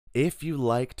If you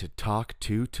like to talk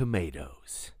to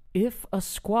tomatoes. If a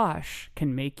squash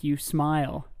can make you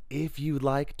smile. If you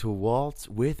like to waltz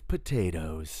with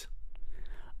potatoes.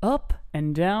 Up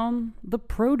and down the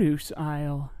produce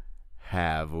aisle.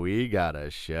 Have we got a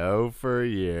show for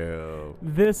you?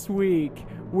 This week,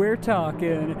 we're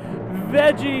talking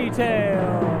Veggie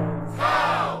Tales.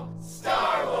 How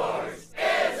Star Wars is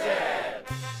it?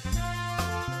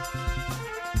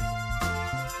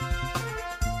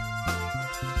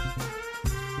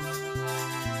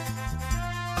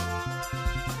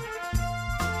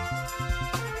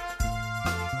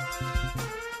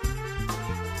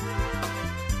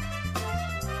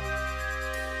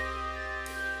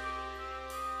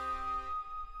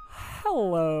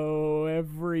 Hello,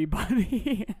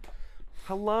 everybody.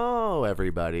 Hello,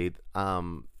 everybody.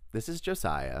 This is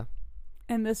Josiah.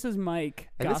 And this is Mike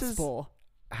And Gospel.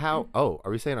 Are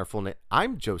we saying our full name?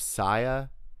 I'm Josiah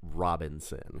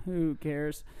Robinson. Who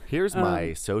cares? Here's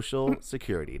my social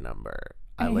security number.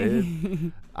 I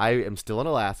am still in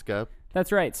Alaska.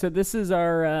 That's right. So this is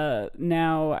our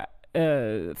now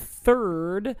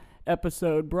third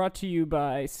episode brought to you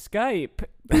by Skype.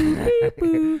 Beep,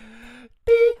 boop.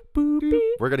 Beep, boop,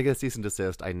 beep. We're going to get a cease and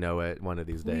desist. I know it one of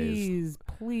these days.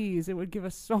 Please. It would give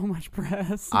us so much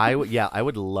press. I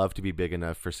would love to be big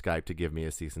enough for Skype to give me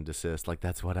a cease and desist. Like,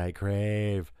 that's what I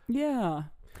crave. Yeah.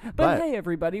 But hey,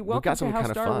 everybody, welcome to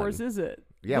How Star Wars Is It?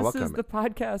 Yeah, this welcome. This is the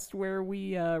podcast where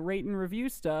we rate and review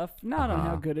stuff, not on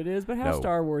how good it is, but how No.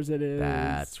 Star Wars it is.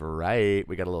 That's right.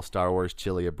 We got a little Star Wars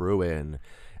chili a brewing.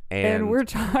 And we're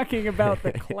talking about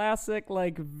the classic,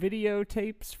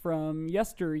 videotapes from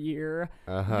yesteryear,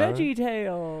 Veggie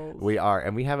Tales. We are,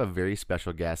 and we have a very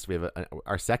special guest. We have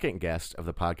our second guest of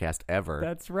the podcast ever.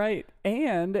 That's right.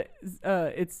 And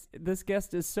this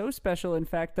guest is so special, in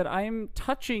fact, that I'm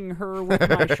touching her with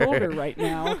my shoulder right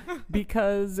now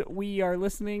because we are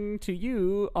listening to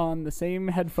you on the same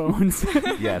headphones.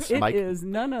 Yes, It is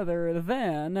none other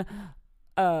than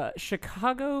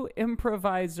Chicago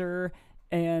improviser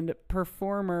and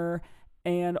performer,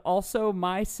 and also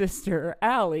my sister,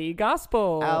 Allie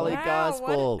Gospel. Allie Wow,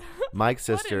 Gospel. Mike's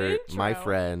what an sister, intro. my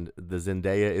friend, the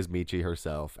Zendaya is Michi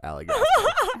herself, Allie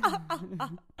Gospel.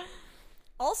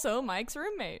 Also, Mike's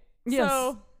roommate. Yes.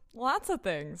 So, lots of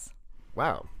things.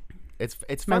 Wow. It's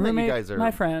My fun that you roommate, guys are...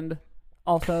 my friend.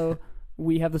 Also,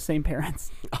 we have the same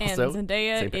parents. Also, And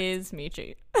Zendaya same is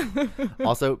Michi.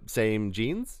 Also, same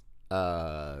jeans,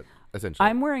 essentially.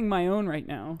 I'm wearing my own right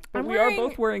now, but I'm we are wearing-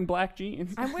 both wearing black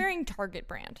jeans. I'm wearing Target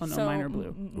brand. Oh, no, so mine are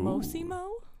blue. Mosimo?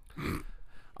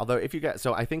 Although, if you guys...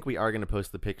 So, I think we are going to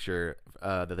post the picture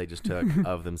that they just took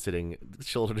of them sitting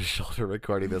shoulder to shoulder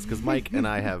recording this, because Mike and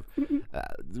I have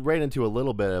ran into a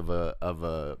little bit of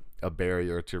a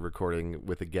barrier to recording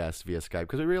with a guest via Skype,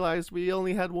 because we realized we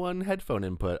only had one headphone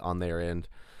input on their end.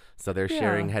 So they're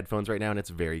sharing headphones right now, and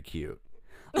it's very cute.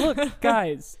 Look,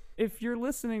 guys, if you're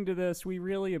listening to this, we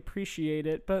really appreciate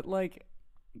it, but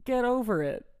get over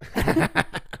it.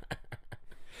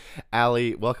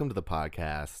 Allie, welcome to the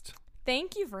podcast.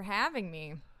 Thank you for having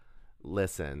me.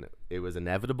 Listen, it was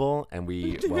inevitable, and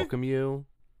we welcome you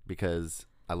because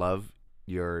I love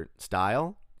your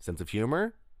style, sense of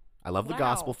humor. I love the Wow.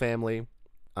 Gospel family.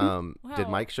 Did Wow.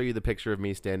 Mike show you the picture of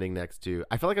me standing next to...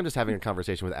 I feel like I'm just having a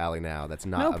conversation with Allie now. That's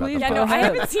not No, about please the Yeah, Go no, I ahead.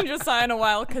 haven't seen Josiah in a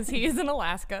while because he is in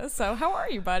Alaska. So, how are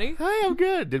you, buddy? Hi, I'm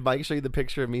good. Did Mike show you the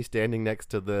picture of me standing next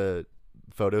to the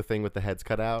photo thing with the heads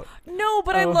cut out? No,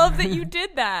 but I love that you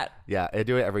did that. Yeah, I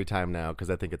do it every time now because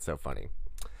I think it's so funny.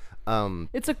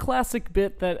 It's a classic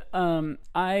bit that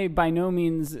I by no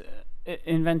means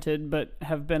invented, but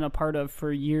have been a part of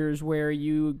for years, where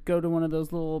you go to one of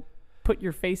those little put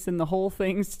your face in the hole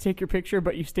things to take your picture,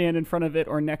 but you stand in front of it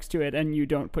or next to it and you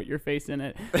don't put your face in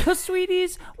it. So,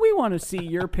 sweeties, we want to see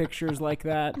your pictures like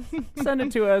that. Send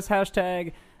it to us.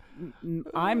 Hashtag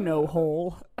I'm no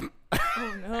hole.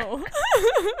 Oh, no.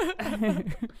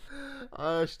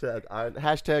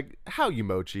 Hashtag how you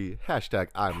mochi. Hashtag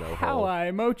I'm no How hole.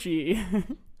 I mochi.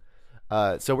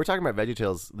 So we're talking about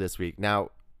VeggieTales this week.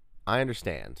 Now, I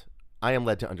am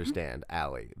led to understand,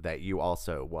 Allie, that you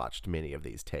also watched many of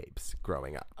these tapes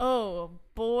growing up. Oh,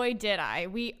 boy, did I.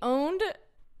 We owned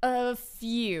a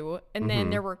few, and then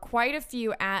there were quite a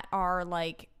few at our,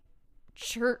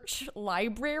 church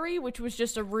library, which was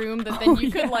just a room that then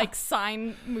you could,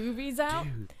 sign movies out.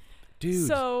 Dude,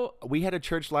 So, we had a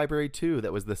church library, too,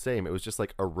 that was the same. It was just,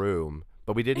 a room.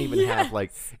 But we didn't even have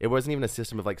it wasn't even a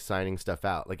system of signing stuff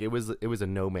out. It was a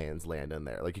no man's land in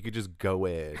there. You could just go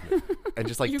in and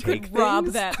just you take could rob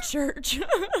things. that church.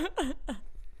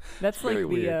 That's like Very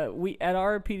weird. we at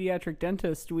our pediatric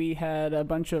dentist, we had a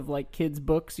bunch of kids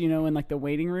books, in the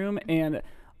waiting room, and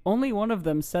only one of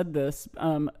them said this.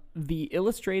 The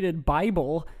illustrated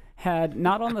Bible had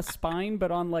not on the spine,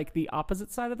 but on like the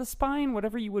opposite side of the spine,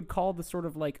 whatever you would call the sort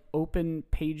of like open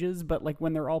pages, but like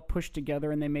when they're all pushed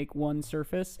together and they make one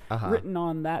surface, written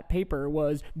on that paper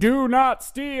was "Do not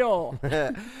steal."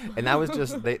 And that was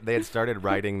just they had started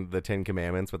writing the 10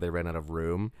 Commandments, but they ran out of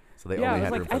room, so they only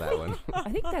had room for that one. I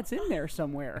think that's in there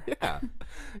somewhere. Yeah,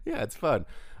 it's fun.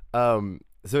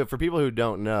 So for people who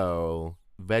don't know,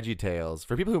 Veggie Tales,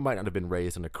 for people who might not have been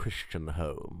raised in a Christian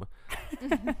home,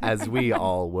 as we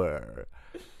all were,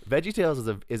 Veggie Tales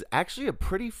is actually a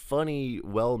pretty funny,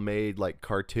 well-made like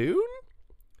cartoon.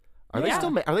 Are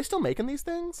they still making these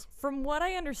things? From what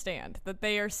I understand, that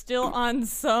they are still on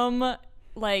some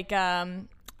like I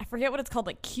forget what it's called,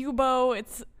 like Cubo.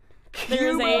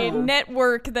 There's a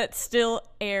network that still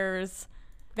airs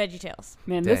Veggie Tales.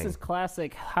 Man, This is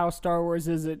classic How Star Wars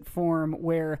Is It form,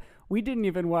 where we didn't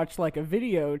even watch like a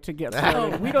video to get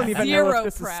started. We don't even know if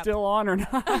this is still on or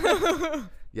not.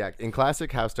 Yeah, in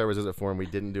classic How Star Wars Is It form, we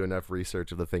didn't do enough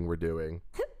research of the thing we're doing.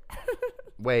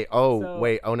 Wait, oh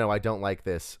no, I don't like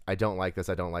this. I don't like this.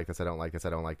 I don't like this. I don't like this. I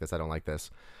don't like this. I don't like this.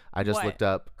 I just looked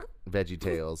up Veggie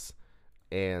Tales,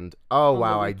 and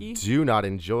wow, I do not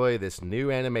enjoy this new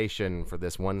animation for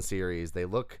this one series. They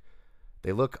look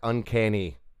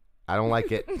uncanny. I don't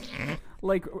like it.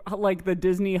 like the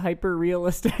Disney hyper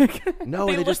realistic. No,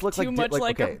 they just look too much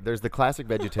like okay. There's the classic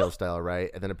VeggieTales style, right?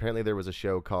 And then apparently there was a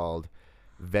show called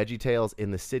VeggieTales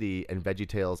in the City and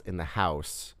VeggieTales in the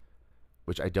House,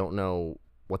 which I don't know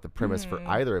what the premise for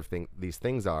either of these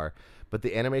things are, but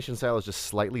the animation style is just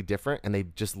slightly different, and they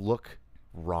just look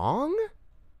wrong.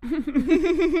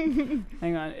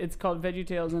 Hang on, it's called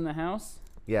VeggieTales in the House.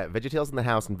 Yeah, VeggieTales in the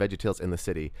House and VeggieTales in the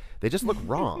City. They just look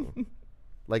wrong.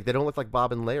 Like, they don't look like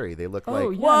Bob and Larry. They look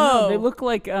like... No, they look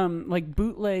like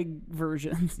bootleg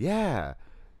versions. Yeah.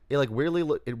 It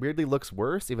weirdly looks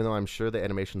worse, even though I'm sure the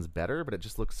animation's better, but it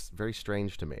just looks very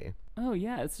strange to me. Oh,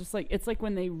 yeah. It's just it's like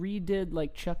when they redid,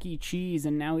 like, Chuck E. Cheese,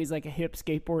 and now he's, like, a hip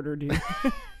skateboarder dude.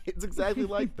 It's exactly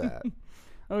like that.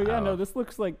 Oh, yeah, no, this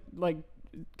looks like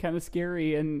kind of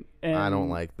scary, and... I don't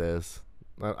like this.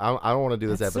 I don't want to do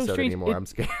this episode anymore. I'm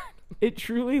scared. It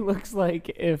truly looks like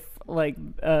if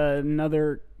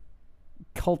another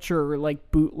culture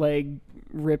like bootleg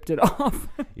ripped it off.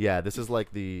 Yeah, this is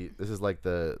like the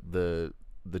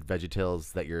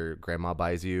VeggieTales that your grandma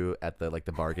buys you at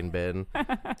the bargain bin.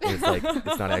 And it's like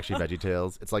it's not actually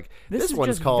VeggieTales. It's like this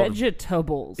one's just called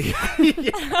Vegetables.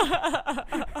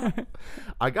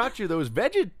 I got you those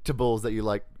vegetables that you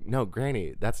like. No,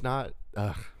 Granny, that's not.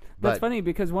 That's funny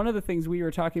because one of the things we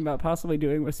were talking about possibly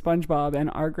doing was SpongeBob,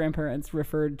 and our grandparents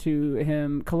referred to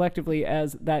him collectively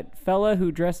as that fella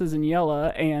who dresses in yellow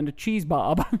and Cheese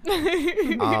Bob.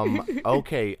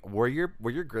 Okay, were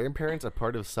your grandparents a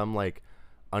part of some like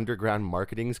underground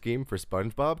marketing scheme for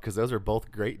SpongeBob? Because those are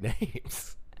both great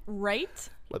names, right?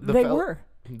 They were.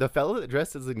 The fella that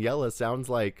dresses in yellow sounds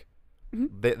like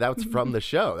that's from the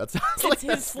show. That sounds like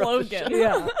his slogan.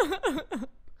 Yeah.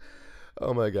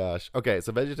 Oh my gosh. Okay,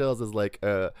 so VeggieTales is like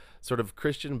a sort of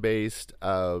Christian-based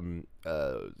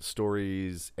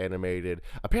stories animated.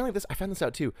 Apparently I found this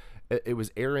out too. It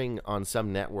was airing on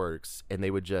some networks, and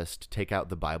they would just take out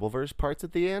the Bible verse parts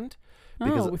at the end.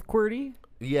 Because, with QWERTY?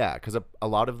 Yeah, because a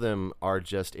lot of them are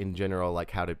just in general like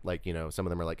how to some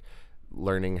of them are like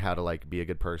learning how to like be a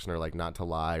good person or like not to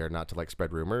lie or not to like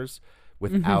spread rumors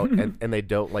without and they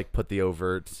don't like put the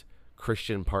overt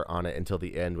Christian part on it until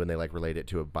the end when they like relate it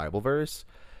to a Bible verse.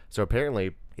 So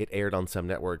apparently it aired on some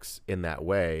networks in that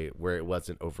way where it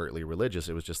wasn't overtly religious.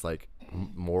 It was just like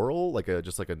moral, like a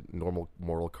normal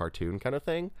moral cartoon kind of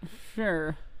thing.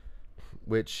 Sure.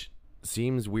 Which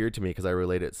seems weird to me because I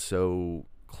relate it so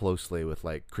closely with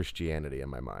like Christianity in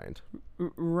my mind.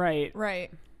 Right.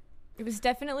 It was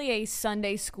definitely a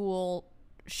Sunday school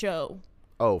show.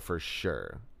 Oh, for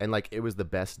sure. And like it was the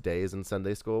best days in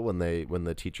Sunday school when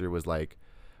the teacher was like,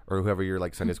 or whoever your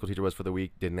like Sunday school teacher was for the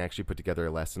week didn't actually put together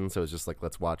a lesson, so it was just like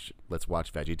let's watch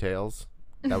VeggieTales.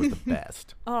 That was the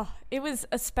best. Oh, it was,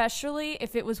 especially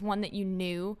if it was one that you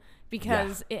knew,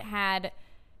 because it had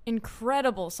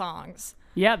incredible songs.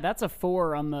 Yeah, that's a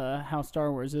 4 on the How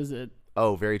Star Wars Is It.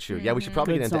 Oh, very true. Yeah, we should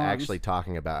probably Good get into songs. actually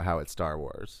talking about how it's Star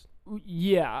Wars.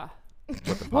 Yeah. With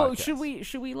the Well, podcast.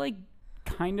 should we like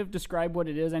kind of describe what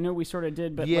it is? I know we sort of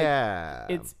did, but yeah,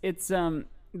 like, it's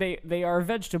they are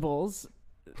vegetables.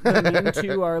 The main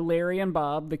two are Larry and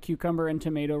Bob, the cucumber and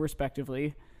tomato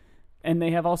respectively, and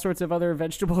they have all sorts of other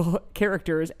vegetable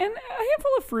characters and a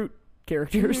handful of fruit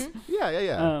characters.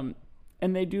 Yeah.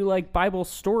 And they do like Bible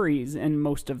stories in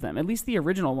most of them. At least the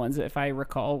original ones, if I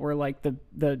recall, were like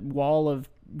the Wall of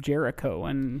Jericho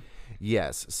and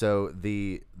Yes. So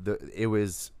it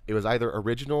was either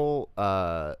original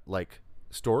like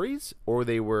stories, or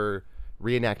they were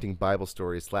reenacting Bible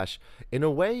stories / in a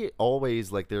way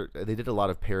always like they did a lot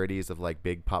of parodies of like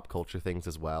big pop culture things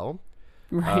as well.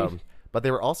 Right. But they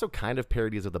were also kind of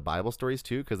parodies of the Bible stories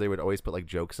too, because they would always put like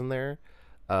jokes in there.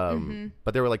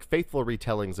 But they were like faithful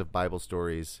retellings of Bible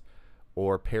stories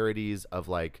or parodies of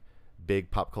like big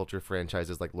pop culture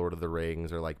franchises like Lord of the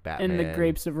Rings or like Batman And the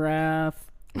Grapes of Wrath.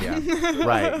 Yeah.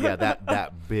 Right. Yeah.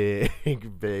 That big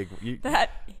That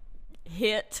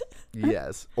hit.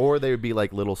 Yes. Or they would be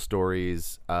like little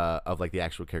stories of like the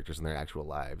actual characters in their actual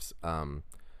lives.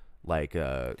 Like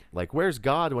where's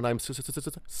God when I'm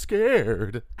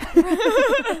scared?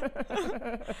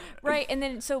 Right. And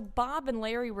then so Bob and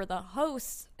Larry were the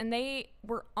hosts, and they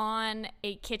were on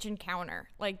a kitchen counter.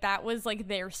 Like that was like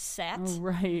their set. Oh,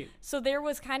 right. So there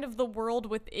was kind of the world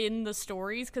within the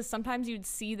stories, because sometimes you'd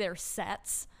see their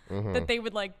sets that they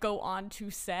would like go on to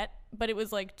set, but it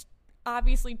was like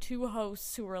obviously two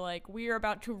hosts who were like, we are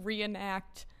about to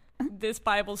reenact this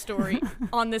Bible story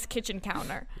on this kitchen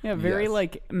counter. Yeah, very Yes.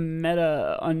 like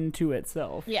meta unto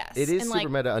itself. Yes. It is and, super like,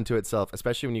 meta unto itself,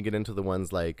 especially when you get into the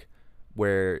ones like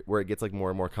where it gets like more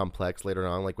and more complex later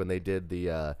on, like when they did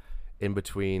the in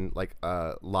between like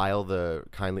Lyle the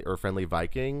kindly or friendly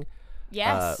Viking.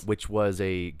 Yes. Which was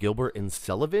a Gilbert and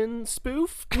Sullivan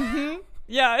spoof.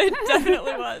 Yeah, it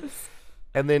definitely was.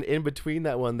 And then in between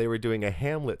that one, they were doing a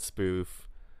Hamlet spoof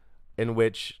in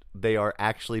which they are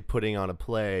actually putting on a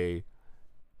play,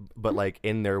 but like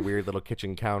in their weird little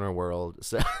kitchen counter world.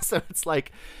 So it's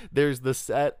like there's the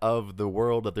set of the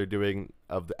world that they're doing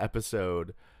of the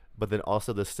episode, but then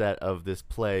also the set of this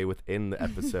play within the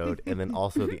episode, and then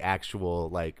also the actual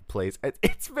like plays.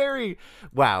 It's very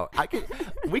wow.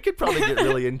 We could probably get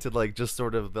really into like just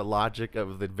sort of the logic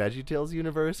of the VeggieTales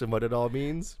universe and what it all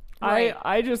means. Right.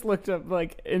 I just looked up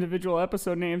like individual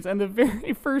episode names, and the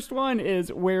very first one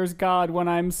is "Where's God When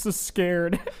I'm So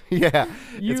Scared." Yeah,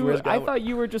 it's Where's God I thought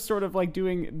you were just sort of like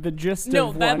doing the gist No,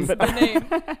 of that's one, but the name.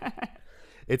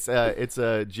 It's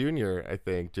a Junior, I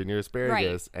think, Junior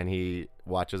Asparagus, and he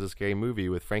watches a scary movie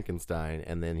with Frankenstein,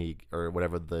 and then or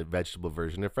whatever the vegetable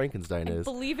version of Frankenstein I is.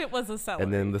 believe it was a celery.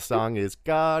 And then the song is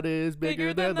God is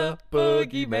bigger than the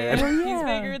boogeyman. Oh, He's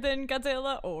yeah. bigger than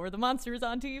Godzilla or the monsters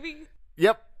on TV.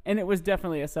 Yep. and it was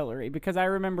definitely a celery, because I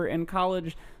remember in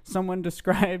college someone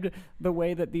described the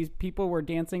way that these people were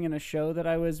dancing in a show that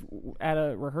I was at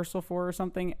a rehearsal for or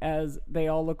something as they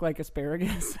all look like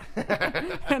asparagus.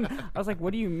 And I was like,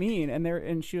 what do you mean?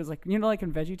 And she was like, you know, like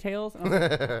in VeggieTales? And I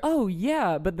was like, oh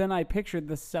yeah, but then I pictured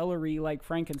the celery like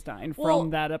Frankenstein from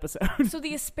that episode. So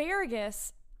the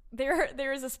asparagus,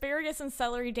 there is asparagus and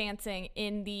celery dancing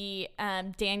in the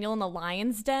Daniel and the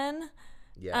Lion's Den.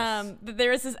 Yes.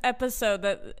 There is this episode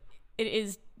that it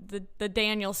is the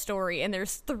Daniel story, and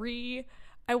there's three,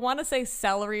 I want to say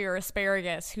celery or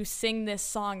asparagus, who sing this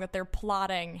song that they're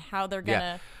plotting how they're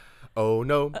gonna. Oh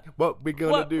no, what we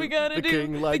gonna do? The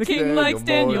king likes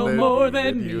Daniel more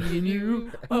than me me and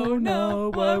you. Oh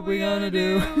no, what we gonna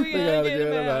do? We gotta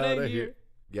get him out of here.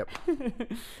 Yep.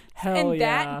 Hell And yeah.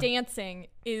 that dancing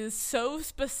is so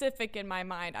specific in my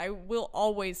mind. I will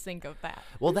always think of that.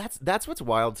 Well, that's what's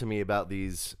wild to me about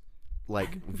these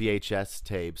like VHS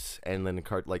tapes and then the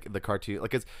cartoon,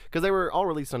 like because they were all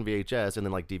released on VHS and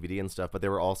then like DVD and stuff, but they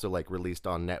were also like released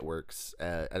on networks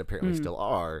and apparently still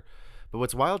are. But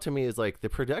what's wild to me is like the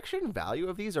production value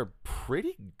of these are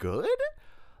pretty good.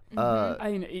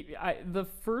 The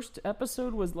first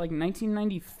episode was like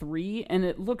 1993, and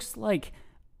it looks like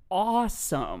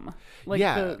awesome. Like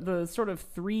Yeah. the sort of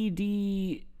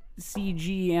 3D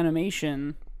CG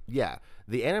animation. Yeah,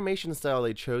 the animation style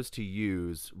they chose to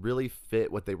use really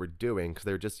fit what they were doing because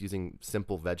they were just using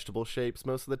simple vegetable shapes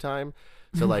most of the time.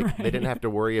 So like they didn't have to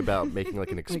worry about making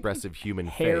like an expressive human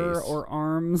Hair face. or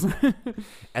arms.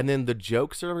 And then the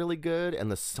jokes are really good and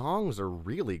the songs are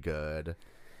really good.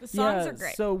 The songs are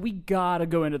great. So we gotta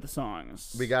go into the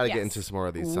songs. We got to get Yes. into some more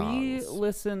of these We songs.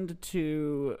 listened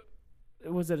to,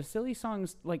 was it a Silly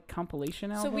Songs like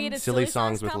compilation album? So we had a Silly Silly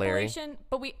Songs Songs with Larry. compilation,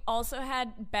 but we also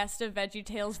had Best of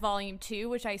VeggieTales Volume 2,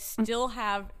 which I still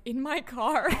have in my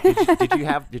car.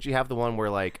 Did you have the one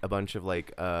where like a bunch of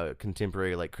like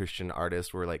contemporary like Christian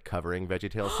artists were like covering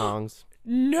VeggieTales songs?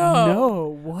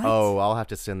 No, what? Oh, I'll have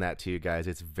to send that to you guys.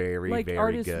 It's very like very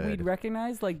artists good. we'd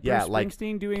recognize, like Yeah, Bruce like-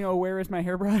 Springsteen doing "Oh, Where Is My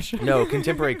Hairbrush"? No,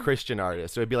 contemporary Christian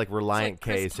artists. So it'd be like Reliant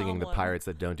Chris K singing the Tomlin. Pirates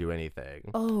That Don't Do Anything.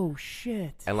 Oh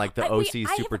shit! And like the We see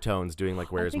Supertones doing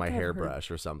like "Where's My I've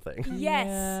Hairbrush" or something. Yes,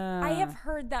 Yeah. I have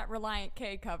heard that Reliant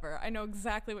K cover. I know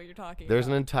exactly what you're talking There's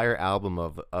an about. entire album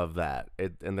of that,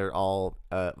 and they're all.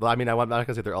 Well, I mean, I'm not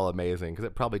gonna say they're all amazing because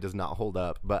it probably does not hold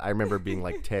up. But I remember being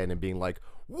like 10 and being like,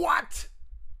 "What?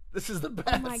 This is the best."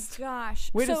 Oh my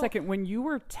gosh! Wait a So- second. When you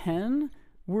were 10,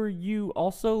 were you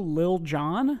also Lil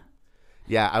Jon?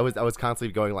 Yeah, I was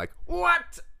constantly going like,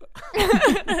 "What?"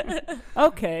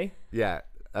 Okay. Yeah,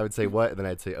 I would say what, and then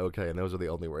I'd say okay, and those are the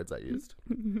only words I used.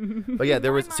 But yeah,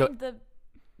 there In was my so. mind, the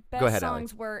best Go ahead, Allie.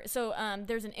 songs were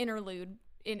there's an interlude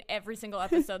in every single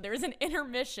episode. There is an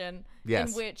intermission Yes.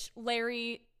 in which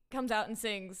Larry comes out and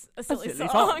sings a silly silly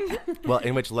song. Well,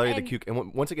 in which Larry the And- Cucumber.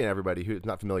 Once again, everybody who's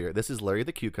not familiar, this is Larry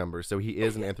the Cucumber, so he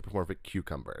is an anthropomorphic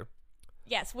cucumber.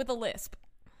 Yes, with a lisp.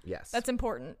 Yes. That's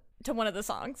important to one of the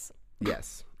songs.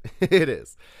 Yes, it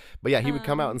is. But yeah, he would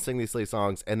come out and sing these silly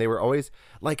songs, and they were always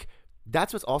like.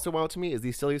 That's what's also wild to me is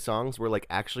these silly songs were like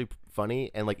actually funny,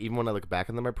 and like even when I look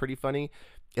back on them, are pretty funny.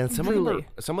 And some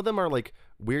of them are like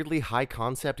weirdly high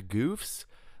concept goofs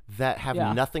that have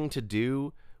nothing to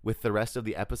do with the rest of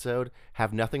the episode,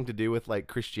 have nothing to do with like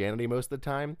Christianity most of the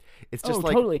time. It's just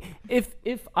like totally.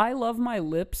 If I Love My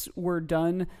Lips were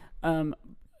done,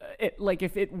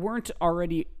 if it weren't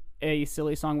already a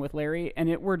silly song with Larry and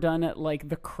it were done at like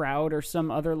The Crowd or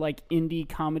some other like indie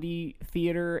comedy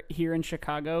theater here in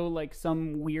Chicago, like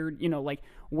some weird, like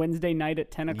Wednesday night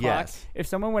at 10 o'clock. Yes. If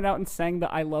someone went out and sang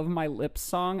the I Love My Lips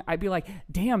song, I'd be like,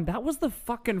 damn, that was the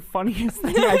fucking funniest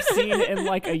thing I've seen in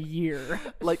like a year.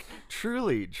 like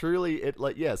truly it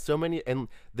like so many. And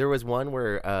there was one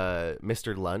where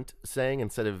Mr. Lunt sang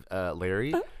instead of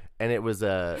Larry. And it was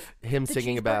him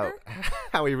singing about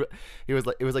how he was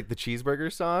like, it was like the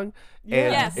cheeseburger song. And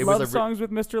Yes. it Love was songs with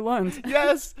Mr. Lunt.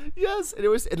 yes.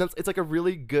 And it's like a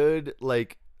really good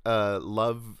like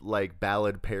love like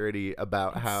ballad parody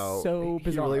about how so he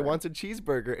really bizarre. wants a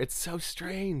cheeseburger. It's so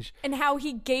strange. And how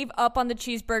he gave up on the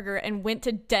cheeseburger and went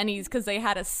to Denny's because they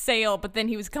had a sale, but then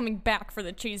he was coming back for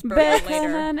the cheeseburger Bacon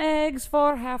later. and eggs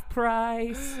for half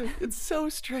price. It's so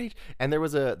strange. And there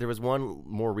was one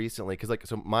more recently because like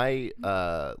so my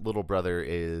little brother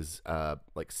is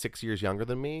like 6 years younger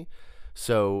than me,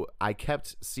 so I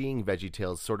kept seeing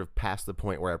VeggieTales sort of past the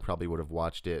point where I probably would have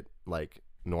watched it like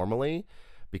normally,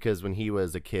 because when he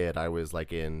was a kid I was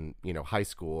like in high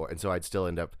school, and so I'd still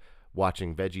end up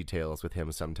watching VeggieTales with him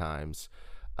sometimes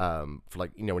for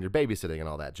like when you're babysitting and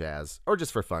all that jazz, or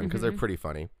just for fun because they're pretty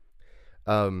funny.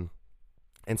 And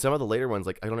some of the later ones,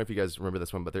 like I don't know if you guys remember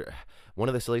this one, but one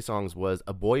of the silly songs was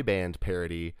a boy band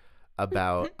parody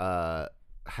about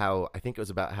how I think it was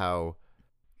about how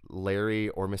Larry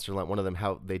or Mr. Lunt, one of them,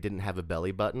 how they didn't have a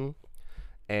belly button,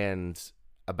 and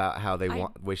about how they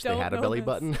wish they don't had a know belly this.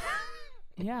 button.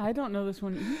 Yeah, I don't know this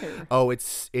one either. Oh,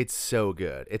 it's so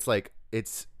good. It's like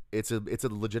it's a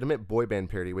legitimate boy band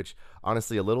parody, which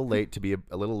honestly a little late to be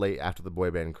a little late after the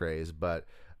boy band craze, but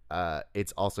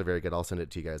it's also very good. I'll send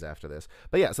it to you guys after this.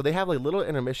 But yeah, so they have like a little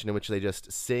intermission in which they just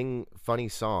sing funny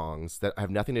songs that have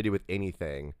nothing to do with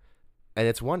anything, and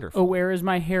it's wonderful. Oh, Where Is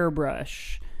My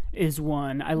Hairbrush is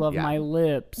one. I Love Yeah. My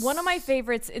Lips. One of my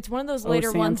favorites, it's one of those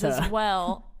later ones Santa. as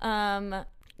well.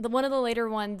 One of the later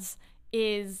ones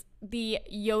is the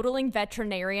yodeling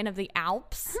veterinarian of the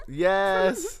Alps.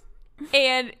 Yes.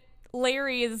 And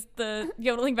Larry is the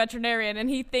yodeling veterinarian, and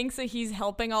he thinks that he's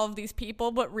helping all of these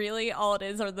people, but really all it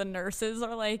is are the nurses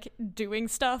are like doing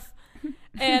stuff.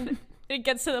 And it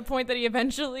gets to the point that he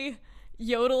eventually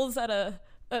yodels at a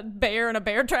bear in a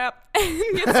bear trap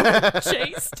and gets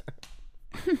chased.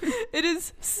 It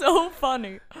is so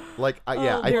funny. Like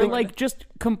yeah, I They're think like just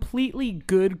completely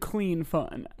good, clean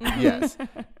fun. yes.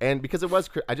 And because it was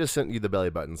I just sent you the belly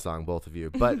button song, both of you.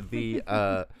 But the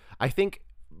I think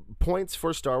points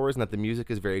for Star Wars and that the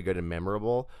music is very good and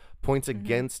memorable. Points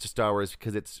against Star Wars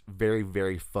because it's very,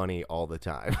 very funny all the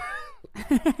time.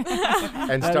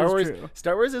 And That is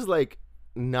Star Wars is like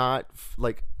not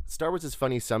like Star Wars is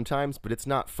funny sometimes, but it's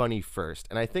not funny first.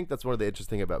 And I think that's one of the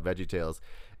interesting thing about VeggieTales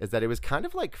is that it was kind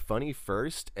of like funny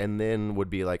first, and then would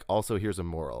be like, also here's a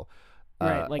moral.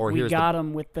 Right, like or we here's got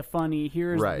him with the funny.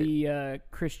 Here's Right. the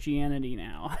Christianity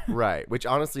now. Right, which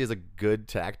honestly is a good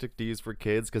tactic to use for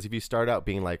kids, because if you start out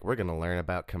being like, we're going to learn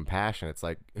about compassion, it's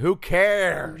like, who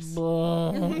cares?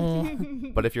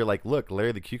 But if you're like, look,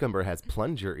 Larry the Cucumber has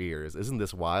plunger ears. Isn't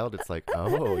this wild? It's like,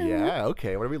 oh, yeah,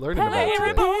 okay, what are we learning about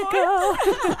today?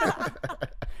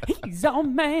 He's our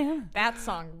man. That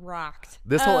song rocked.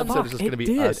 This whole episode is just it going to be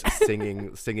did. us singing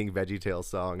VeggieTales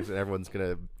songs, and everyone's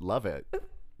going to love it.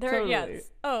 There, Totally.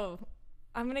 yes. Oh,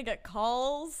 I'm gonna get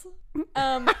calls. So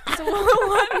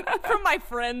one from my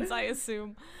friends, I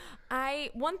assume.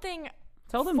 One thing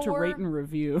Tell them to rate and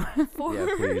review. For Yeah,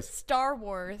 please. Star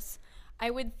Wars,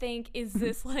 I would think is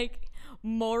this like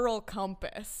moral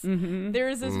compass. There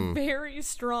is this very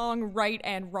strong right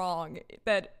and wrong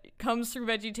that comes through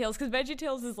VeggieTales, because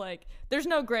VeggieTales is like, there's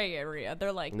no gray area.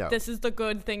 They're like, this is the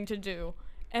good thing to do.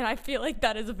 And I feel like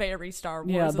that is very Star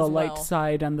Wars. Yeah, the as light well.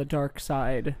 side and the dark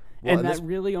side. Well, and that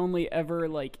really only ever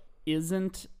like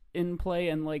isn't in play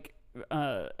in like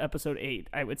episode 8,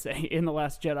 I would say. In The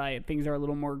Last Jedi, things are a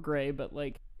little more gray, but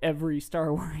like every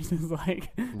Star Wars is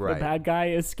like the bad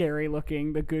guy is scary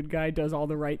looking, the good guy does all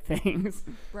the right things.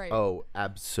 Right. Oh,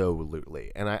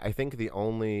 absolutely. And I think the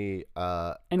only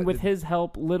and with his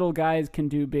help, little guys can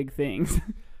do big things.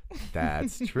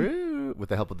 That's true. With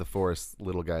the help of the Force,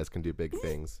 little guys can do big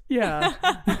things. Yeah.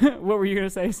 What were you gonna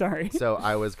say? Sorry. So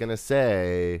I was gonna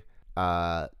say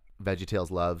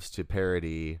VeggieTales loves to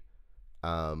parody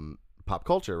pop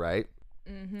culture, right?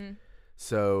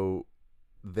 So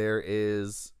there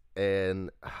is I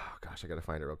gotta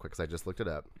find it real quick because I just looked it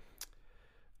up.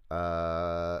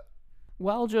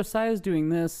 While Josiah's doing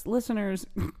this, listeners,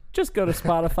 just go to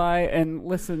Spotify and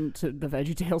listen to the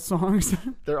VeggieTales songs.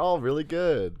 They're all really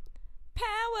good.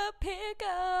 Power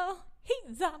Pickle,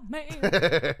 he's a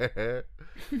man.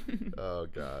 Oh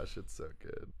gosh, it's so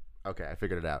good. Okay, I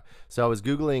figured it out. So I was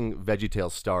Googling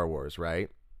VeggieTales Star Wars, right?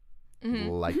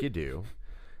 Like you do.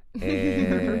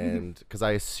 And because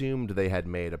I assumed they had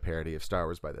made a parody of Star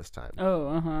Wars by this time.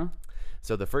 Oh,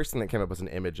 So the first thing that came up was an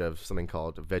image of something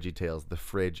called VeggieTales The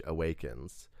Fridge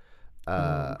Awakens.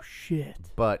 oh shit.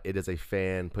 But it is a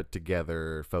fan put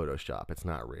together Photoshop. It's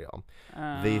not real.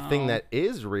 The thing that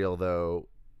is real, though,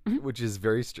 which is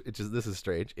this is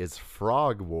strange, is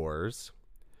Frog Wars,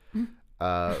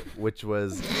 which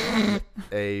was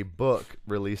a book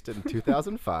released in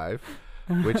 2005,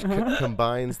 which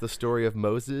combines the story of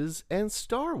Moses and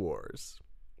Star Wars.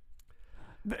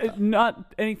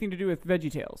 Not anything to do with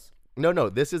VeggieTales. No,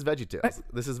 this is VeggieTales.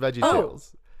 This is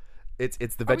VeggieTales. It's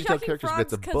the Are we VeggieTales talking characters, but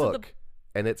it's a frogs 'cause of the book,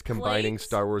 and it's combining plagues?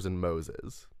 Star Wars and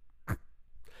Moses.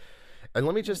 And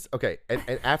let me just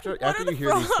and after are you the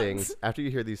hear these frogs? things, after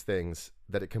you hear these things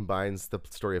that it combines the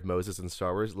story of Moses and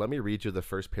Star Wars, let me read you the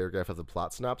first paragraph of the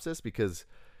plot synopsis because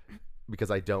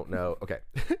I don't know. Okay.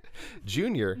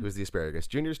 Junior, who's the asparagus,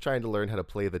 Junior's trying to learn how to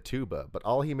play the tuba, but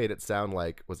all he made it sound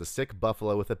like was a sick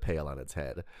buffalo with a pail on its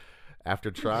head.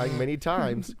 After trying many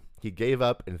times, he gave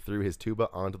up and threw his tuba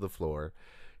onto the floor.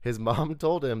 His mom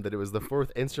told him that it was the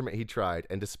 4th instrument he tried,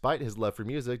 and despite his love for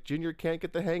music, Junior can't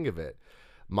get the hang of it.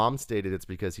 Mom stated it's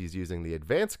because he's using the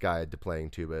advanced guide to playing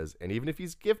tubas, and even if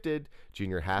he's gifted,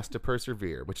 Junior has to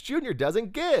persevere, which Junior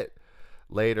doesn't get.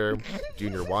 Later,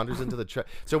 Junior wanders into the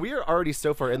so we are already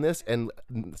so far in this, and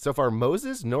so far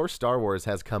Moses nor Star Wars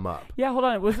has come up. Yeah, hold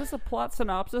on. Was this a plot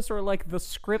synopsis or like the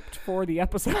script for the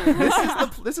episode?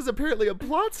 This is apparently a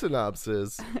plot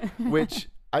synopsis, which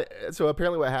so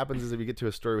apparently what happens is if you get to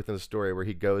a story within a story where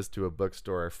he goes to a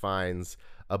bookstore, finds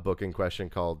a book in question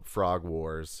called Frog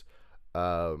Wars,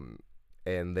 and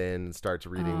then starts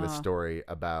reading the story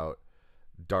about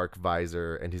Dark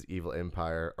Visor and his evil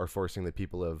empire are forcing the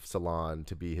people of Ceylon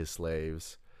to be his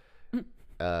slaves.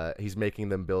 He's making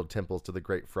them build temples to the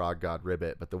great frog god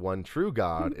Ribbit, but the one true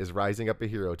god is rising up a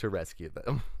hero to rescue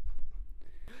them.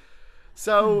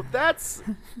 So that's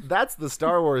the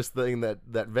Star Wars thing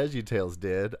that VeggieTales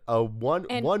did.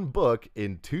 One book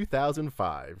in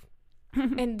 2005.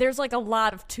 And there's like a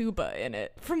lot of tuba in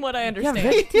it, from what I understand.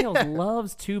 Yeah, VeggieTales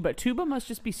loves tuba. Tuba must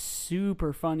just be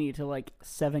super funny to like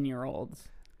 7-year-olds.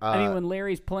 I mean, when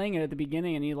Larry's playing it at the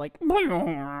beginning and he like,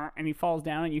 and he falls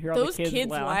down and you hear all Those the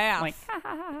kids laugh. like, ha,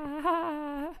 ha, ha,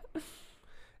 ha.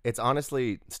 It's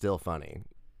honestly still funny.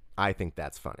 I think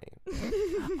that's funny.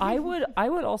 I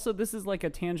would also, this is like a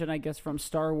tangent, I guess, from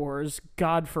Star Wars,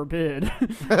 God forbid.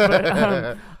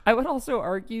 But I would also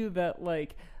argue that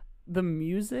like the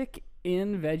music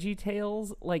in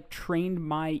VeggieTales like trained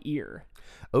my ear.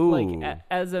 Oh, Like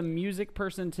as a music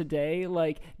person today,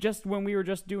 like just when we were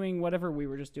just doing whatever we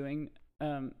were just doing,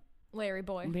 Larry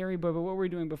Boy. Larry Boy, but what were we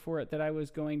doing before it that I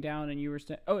was going down and you were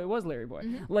it was Larry Boy.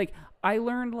 Like I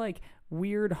learned like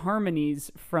weird harmonies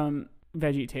from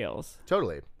VeggieTales.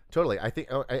 Totally. I think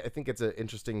it's an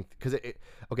interesting because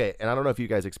okay, and I don't know if you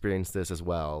guys experienced this as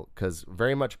well, because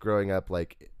very much growing up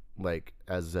like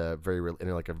as a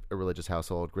a religious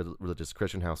household, religious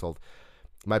Christian household,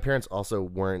 my parents also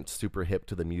weren't super hip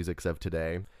to the musics of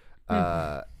today.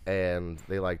 And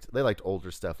they liked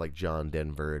older stuff like John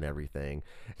Denver and everything,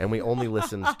 and we only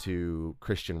listened to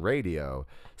Christian radio,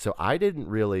 so I didn't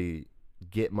really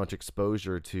get much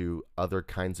exposure to other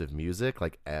kinds of music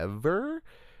like ever.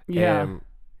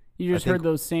 You just heard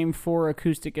those same 4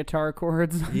 acoustic guitar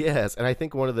chords. Yes, and I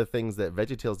think one of the things that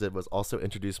VeggieTales did was also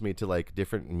introduce me to like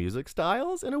different music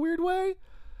styles in a weird way,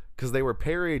 because they were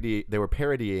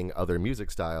parodying other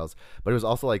music styles, but it was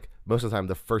also like most of the time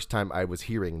the first time I was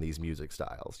hearing these music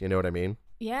styles. You know what I mean?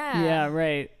 Yeah. Yeah,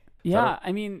 right. Yeah,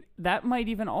 I mean, that might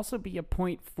even also be a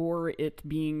point for it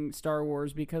being Star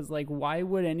Wars, because like why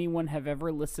would anyone have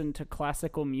ever listened to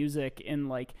classical music in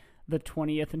like the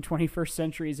 20th and 21st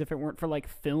centuries if it weren't for like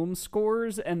film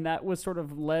scores? And that was sort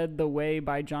of led the way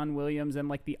by John Williams and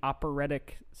like the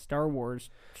operatic Star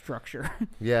Wars structure.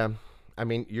 Yeah. I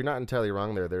mean, you're not entirely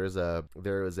wrong there. What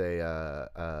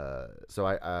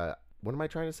am I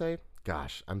trying to say?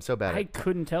 Gosh, I'm so bad. I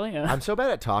couldn't tell you. I'm so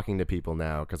bad at talking to people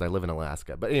now because I live in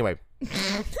Alaska. But anyway,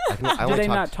 Do they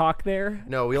not talk there?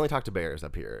 No, we only talk to bears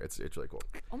up here. It's really cool.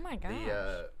 Oh my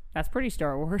god. That's pretty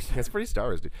Star Wars. It's pretty Star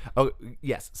Wars, dude. Oh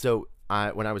yes. So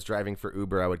when I was driving for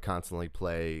Uber, I would constantly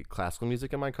play classical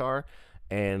music in my car,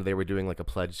 and they were doing like a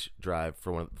pledge drive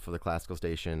for the classical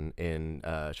station in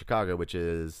Chicago, which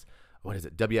is. What is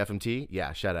it? WFMT?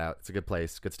 Yeah, shout out. It's a good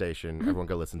place, good station. Everyone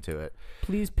go listen to it.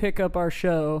 Please pick up our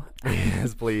show.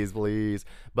 Yes, please, please.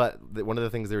 But one of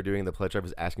the things they were doing in the pledge drive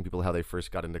was asking people how they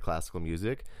first got into classical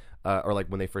music, or like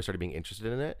when they first started being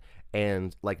interested in it.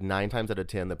 And like 9 times out of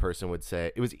 10, the person would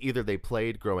say it was either they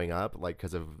played growing up, like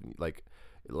because of like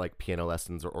piano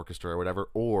lessons or orchestra or whatever,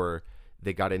 or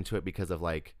they got into it because of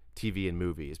like TV and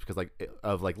movies, because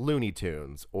of Looney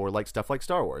Tunes or like stuff like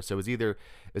Star Wars. So it was either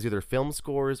film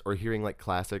scores or hearing like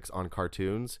classics on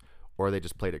cartoons, or they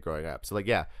just played it growing up. So like,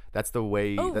 yeah, that's the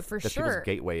way that's people's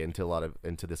gateway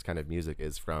into this kind of music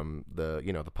is from the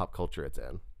pop culture it's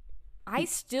in. I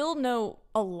still know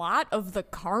a lot of the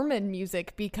Carmen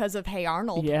music because of Hey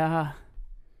Arnold. Yeah.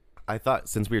 I thought,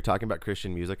 since we were talking about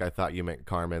Christian music, I thought you meant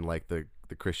Carmen, like the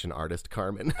Christian artist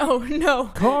Carmen. Oh, no.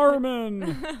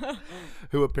 Carmen!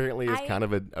 Who apparently is kind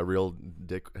of a real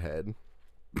dickhead.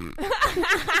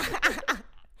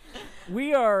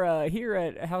 We are here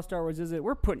at How Star Wars Is It?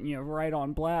 We're putting you right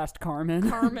on blast,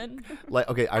 Carmen. Like,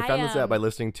 okay, I found this out by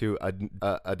listening to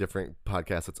a different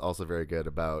podcast that's also very good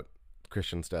about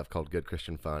Christian stuff called Good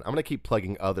Christian Fun. I'm going to keep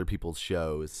plugging other people's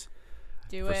shows.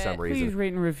 For some reason. Please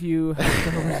rate and review How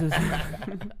Star Wars Is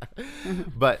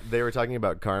It. But they were talking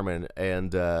about Carmen,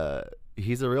 and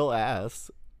he's a real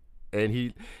ass.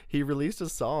 And he released a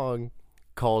song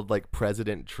called like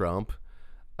President Trump,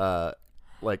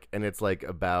 and it's like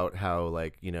about how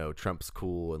like Trump's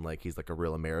cool and like he's like a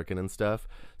real American and stuff.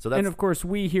 So that's, and of course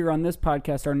we here on this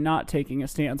podcast are not taking a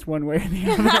stance one way or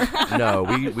the other. No,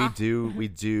 we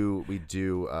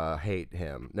do hate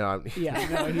him. No,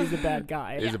 he's a bad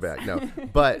guy. He's a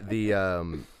bad but the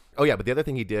but the other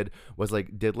thing he did was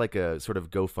did a sort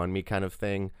of GoFundMe kind of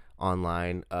thing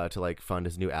online to like fund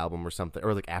his new album or something,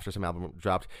 or like after some album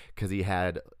dropped, because he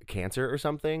had cancer or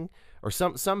something, or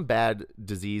some bad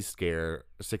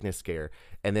sickness scare,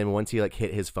 and then once he like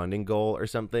hit his funding goal or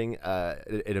something,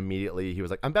 it immediately he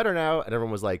was like, I'm better now, and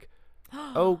everyone was like,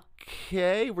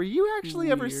 okay, were you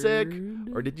actually ever sick,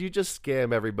 or did you just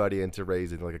scam everybody into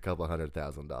raising like a couple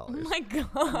 $100,000? Oh my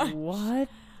god, what?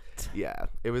 Yeah,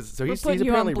 it was. So he's you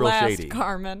apparently on blast, real shady,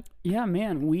 Carmen. Yeah,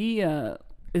 man,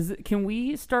 can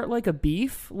we start like a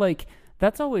beef? Like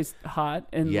that's always hot,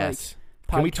 and yes.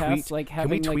 Like podcasts like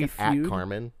having can we tweet like a feud? at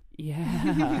Carmen?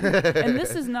 Yeah. And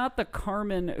this is not the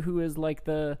Carmen who is like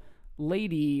the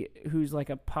lady who's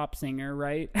like a pop singer,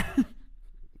 right?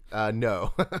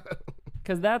 No.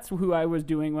 Because that's who I was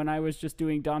doing when I was just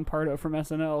doing Don Pardo from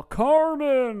SNL.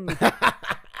 Carmen!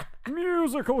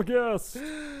 Musical guest!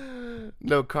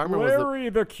 No, Carmen Larry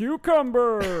the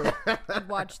Cucumber! I'd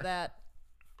watch that.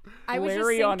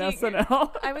 Larry on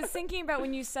SNL. I was thinking about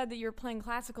when you said that you were playing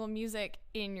classical music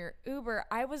in your Uber.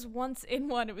 I was once in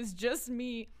one. It was just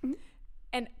me.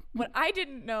 And what I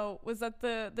didn't know was that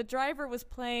the driver was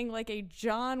playing like a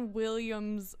John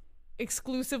Williams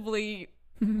exclusively,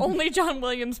 only John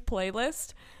Williams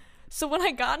playlist. So when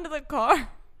I got into the car,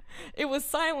 it was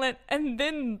silent, and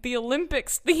then the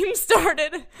Olympics theme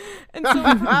started. And so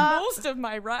for most of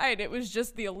my ride, it was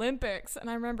just the Olympics. And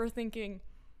I remember thinking,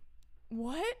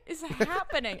 what is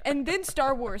happening? And then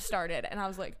Star Wars started, and I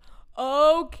was like,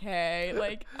 okay,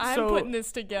 like I'm putting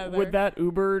this together. Would that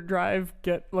Uber drive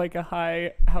get like a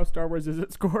high How Star Wars Is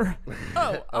It score?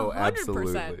 Oh, 100%.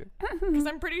 Absolutely. Because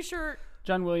I'm pretty sure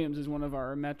John Williams is one of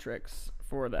our metrics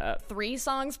for that. 3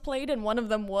 songs played, and one of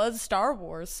them was Star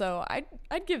Wars, so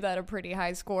I'd give that a pretty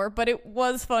high score. But it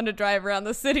was fun to drive around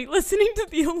the city listening to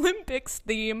the Olympics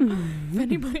theme. If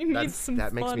anybody needs some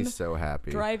that makes fun me so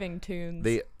happy. driving tunes.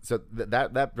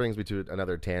 That brings me to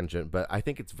another tangent, but I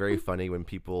think it's very funny when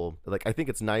people I think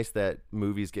it's nice that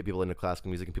movies get people into classical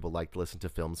music and people like to listen to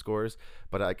film scores,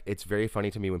 but it's very funny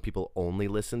to me when people only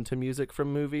listen to music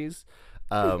from movies,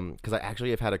 because I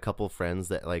actually have had a couple friends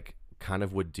that kind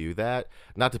of would do that.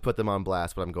 Not to put them on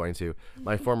blast, but I'm going to.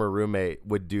 My former roommate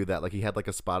would do that. He had a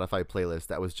Spotify playlist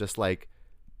that was just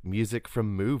music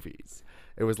from movies.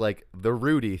 It was the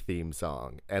Rudy theme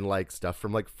song and stuff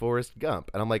from Forrest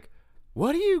Gump, and I'm like,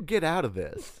 what do you get out of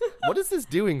this? What is this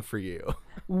doing for you?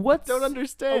 Don't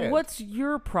understand. What's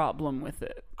your problem with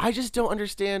it? I just don't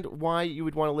understand why you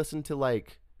would want to listen to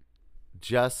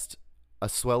just a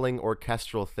swelling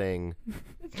orchestral thing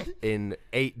in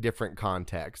 8 different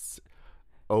contexts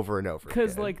over and over again.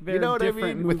 Because they're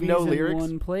different movies with no lyrics. In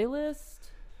one playlist.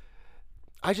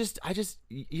 I just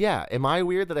yeah. Am I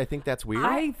weird that I think that's weird?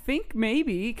 I think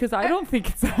maybe, because I don't think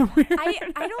it's that weird.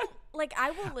 I don't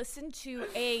I will listen to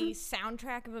a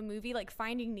soundtrack of a movie like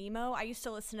Finding Nemo. I used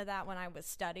to listen to that when I was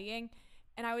studying,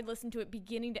 and I would listen to it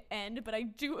beginning to end. But I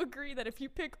do agree that if you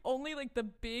pick only the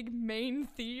big main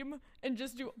theme and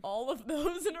just do all of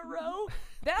those in a row,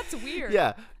 that's weird.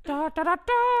 Yeah. Da, da, da,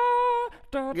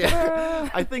 da, da, Yeah.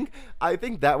 I think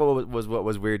that was what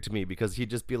was weird to me, because he'd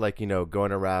just be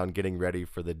going around getting ready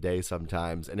for the day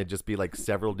sometimes, and it'd just be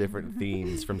several different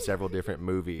themes from several different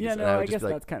movies. Yeah, no, and I guess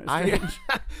that's kind of strange.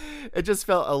 It just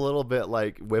felt a little bit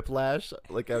like Whiplash.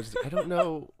 I don't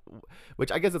know,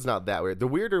 which I guess it's not that weird. The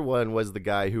weirder one was the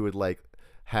guy who would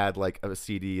had a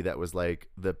CD that was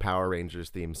the Power Rangers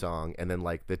theme song, and then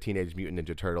the Teenage Mutant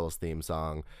Ninja Turtles theme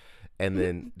song, and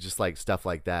then just stuff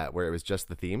like that, where it was just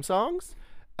the theme songs.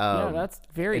 Yeah, that's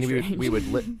very strange. We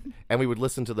would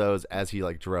listen to those as he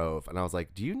drove, and I was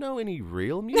like, do you know any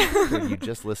real music, or do you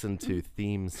just listen to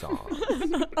theme songs?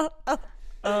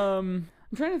 I'm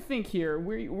trying to think here.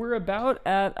 We're about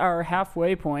at our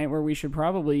halfway point where we should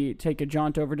probably take a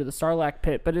jaunt over to the Sarlacc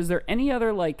pit. But is there any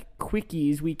other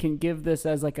quickies we can give this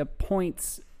as a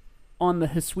points on the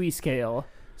Hisui scale?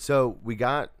 So we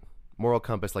got moral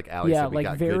compass, Allie said. We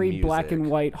got very good black music. and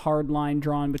white, hard line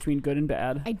drawn between good and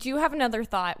bad. I do have another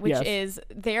thought, which Yes. is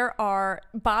there are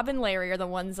Bob and Larry are the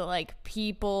ones that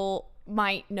people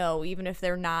might know even if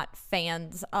they're not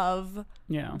fans of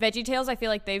Veggie Tales. I feel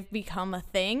like they've become a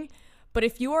thing. But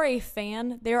if you are a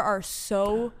fan, there are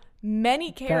so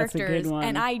many characters, That's a good one.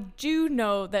 and I do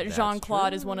know that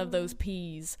Jean-Claude is one of those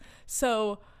peas.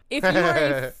 So if you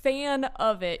are a fan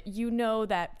of it, you know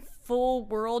that full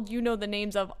world, you know the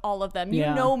names of all of them. You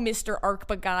Yeah. know Mr.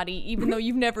 Arkbagati, even though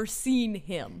you've never seen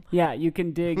him. Yeah, you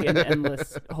can dig an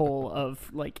endless hole of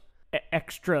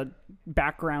extra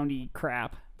backgroundy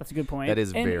crap. That's a good point. That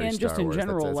is very and Star just in Wars.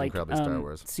 general, That's incredibly Star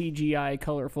Wars. CGI,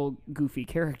 colorful, goofy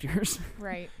characters.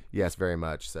 Right. Yes, very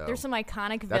much so. There's some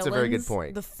iconic villains. That's a very good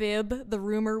point. The Fib, the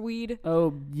Rumor Weed.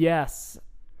 Oh yes.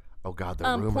 Oh God, the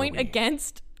rumor Point weed.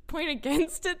 against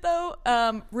it though.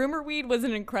 Rumor Weed was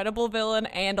an incredible villain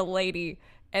and a lady,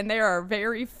 and there are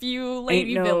very few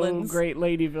lady Ain't no villains. great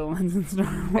lady villains in Star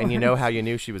Wars. And you know how you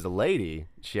knew she was a lady?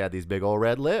 She had these big old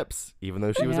red lips, even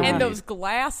though she was a And lady. those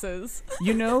glasses.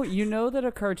 you know that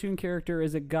a cartoon character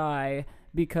is a guy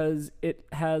because it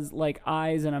has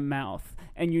eyes and a mouth.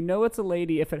 And you know it's a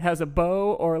lady if it has a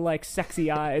bow or sexy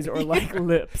eyes or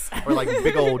lips. Or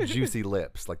big old juicy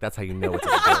lips. That's how you know it's a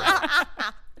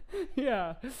girl.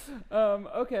 Yeah.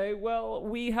 Okay. Well,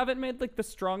 we haven't made the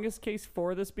strongest case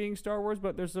for this being Star Wars,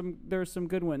 but there's some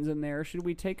good ones in there. Should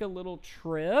we take a little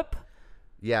trip?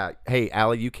 Yeah. Hey,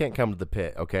 Allie, you can't come to the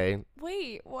pit, okay?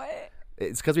 Wait, what?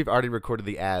 It's because we've already recorded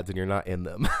the ads and you're not in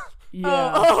them.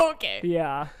 Yeah. Oh, okay.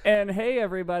 Yeah. And hey,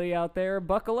 everybody out there,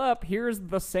 buckle up. Here's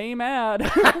the same ad.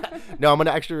 No, I'm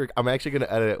actually gonna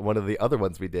edit one of the other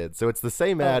ones we did. So it's the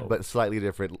same ad but slightly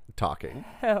different talking.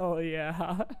 Hell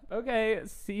yeah. Okay.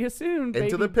 See you soon.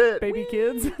 Into the pit. baby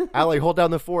kids. Allie, hold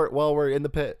down the fort while we're in the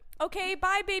pit. Okay,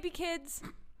 bye, baby kids.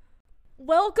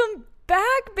 Welcome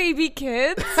back, baby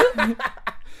kids.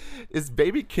 Is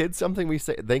baby kid something we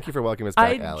say? Thank you for welcoming us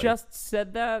back, I Allie. just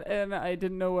said that and I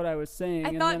didn't know what I was saying. I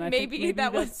and thought then I maybe think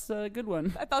that was- that's a good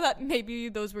one. I thought that maybe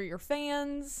those were your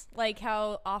fans, like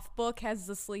how Off Book has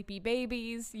the sleepy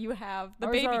babies. You have the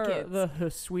Ours baby are kids. the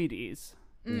Sweeties.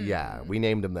 Yeah, we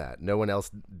named them that. No one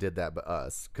else did that but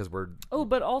us, because we're. Oh,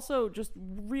 but also just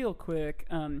real quick,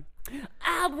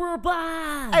 we're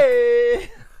back. Hey!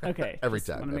 Okay. Every just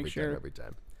time. wanna make sure. Every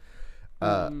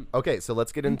time. Okay, so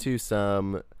let's get into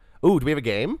some Ooh, do we have a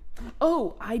game?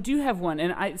 Oh, I do have one.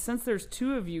 And since there's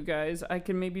two of you guys, I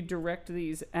can maybe direct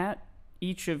these at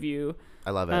each of you.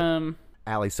 I love it.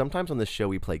 Allie, sometimes on this show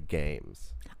we play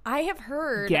games. I have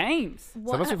heard Games.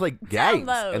 Sometimes we play games,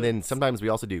 and then sometimes we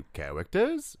also do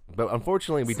characters. But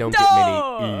unfortunately, we don't get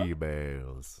many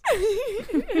emails.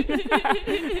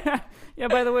 Yeah,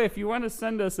 by the way, if you want to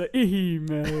send us an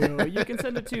email, you can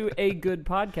send it to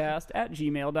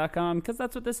agoodpodcast@gmail.com, because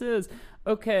that's what this is.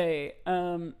 Okay.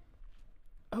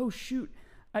 Oh, shoot.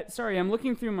 Sorry, I'm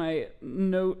looking through my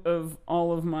note of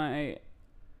all of my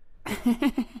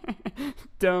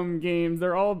dumb games.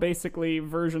 They're all basically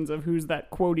versions of Who's That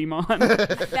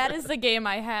Quotemon. that is the game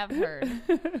I have heard.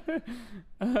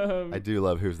 I do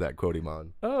love Who's That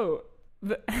Quotemon. Oh,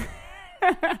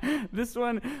 this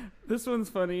one's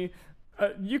funny.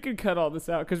 You can cut all this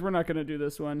out because we're not going to do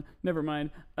this one. Never mind.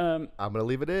 I'm gonna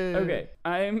leave it in. Okay,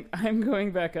 I'm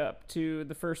going back up to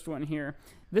the first one here.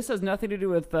 This has nothing to do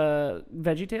with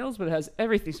Veggie Tales, but it has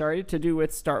everything to do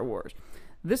with Star Wars.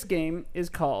 This game is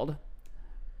called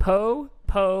Po,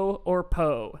 or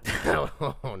Po.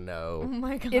 Oh, no. Oh,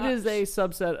 my God. It is a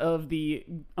subset of the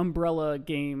umbrella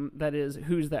game that is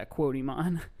Who's That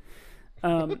Quotemon.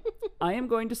 I am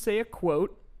going to say a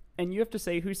quote, and you have to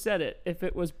say who said it. If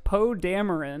it was Poe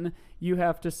Dameron, you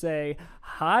have to say,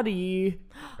 hottie.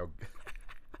 Oh.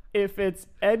 If it's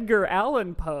Edgar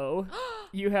Allan Poe,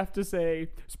 you have to say,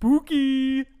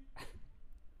 spooky.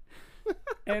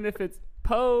 And if it's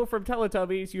Poe from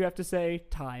Teletubbies, you have to say,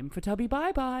 time for Tubby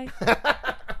bye-bye.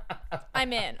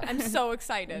 I'm in. I'm so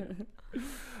excited.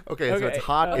 Okay, so it's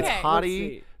hot. Okay. It's Let's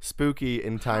hottie, spooky,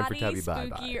 and time for Hottie, Tubby bye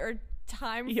spooky, bye. or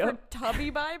time Yep. for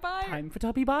Tubby bye-bye? Time for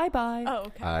Tubby bye-bye. Oh,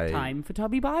 okay. I Time for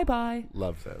Tubby bye-bye.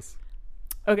 love this.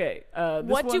 Okay.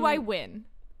 What do I win?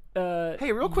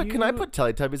 Hey, real quick, can I put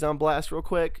Teletubbies on blast real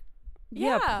quick?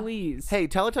 Yeah, Yeah. please. Hey,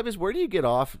 Teletubbies, where do you get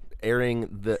off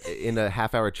in a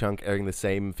half-hour chunk airing the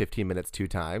same 15 minutes 2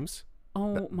 times?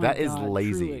 Oh my that God, is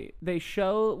lazy. Truly. They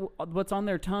show what's on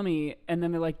their tummy, and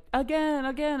then they're like, again,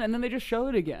 and then they just show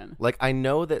it again. Like, I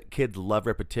know that kids love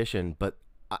repetition, but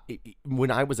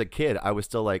when I was a kid, I was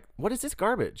still like, what is this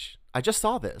garbage? I just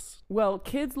saw this. Well,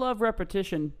 kids love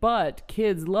repetition, but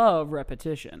kids love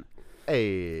repetition.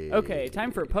 Hey. Okay,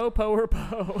 time for Po, or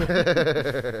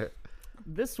Po.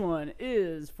 This one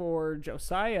is for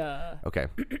Josiah. Okay.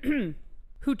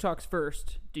 Who talks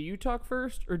first? Do you talk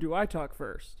first, or do I talk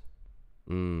first?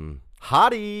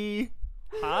 Hottie.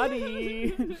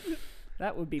 Hottie.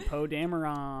 That would be Poe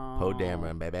Dameron. Poe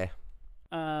Dameron, baby.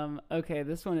 Okay,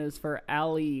 this one is for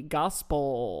Allie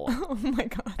Gospel. Oh, my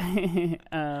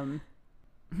God.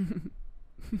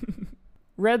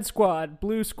 Red squad,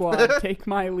 blue squad, take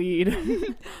my lead.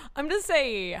 I'm going to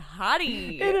say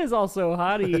hottie. It is also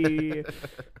hottie.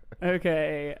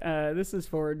 Okay, this is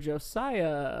for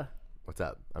Josiah. What's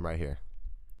up? I'm right here.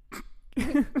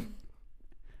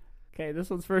 Okay, this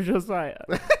one's for Josiah.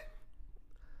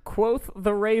 Quoth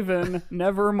the raven,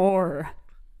 nevermore.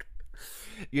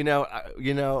 You know,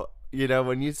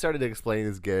 when you started explaining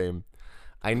this game,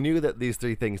 I knew that these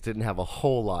 3 things didn't have a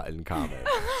whole lot in common.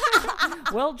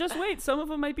 Well, just wait. Some of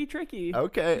them might be tricky.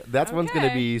 Okay, one's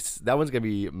gonna be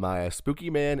my spooky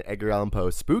man, Edgar Allan Poe.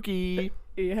 Spooky.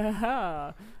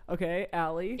 Yeah. Okay,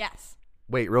 Allie. Yes.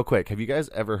 Wait, real quick. Have you guys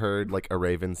ever heard like a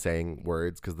raven saying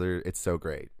words? Because it's so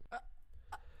great.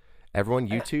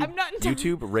 Everyone, I'm not done.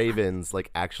 YouTube ravens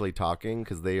like actually talking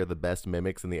because they are the best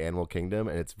mimics in the animal kingdom,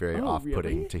 and it's very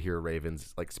off-putting really? to hear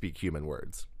ravens like speak human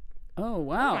words. Oh,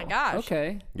 wow. Oh, my gosh.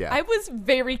 Okay. Yeah. I was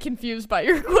very confused by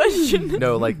your question.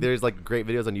 No, like there's like great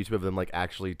videos on YouTube of them like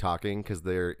actually talking because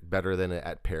they're better than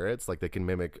at parrots. Like they can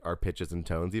mimic our pitches and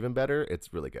tones even better.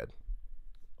 It's really good.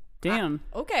 Damn.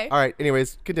 Okay. All right.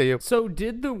 Anyways, continue. So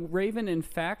did the raven in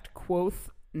fact quoth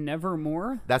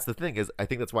nevermore? That's the thing is I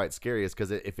think that's why it's scary is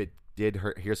because if it did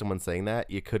hear someone saying that,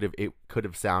 it could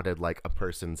have sounded like a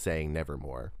person saying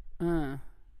nevermore.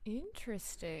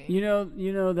 Interesting. You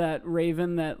know that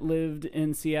raven that lived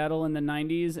in Seattle in the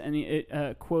 90s, and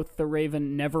it quoth the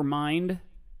raven nevermind,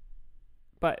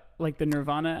 but like the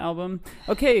Nirvana album.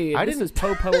 Okay, this is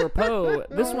Po, or Po.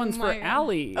 This one's for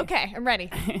Allie. Okay, I'm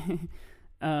ready.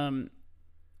 And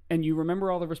you remember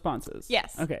all the responses?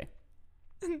 Yes. Okay.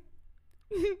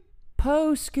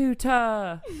 Po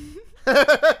scooter.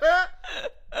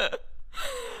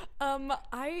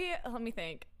 Let me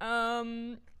think.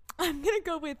 I'm gonna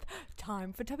go with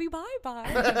time for Tubby bye bye.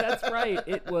 That's right.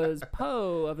 It was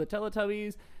Po of the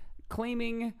Teletubbies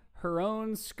claiming her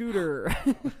own scooter.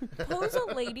 Po's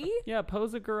a lady? Yeah,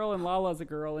 Po's a girl and Lala's a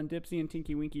girl, and Dipsy and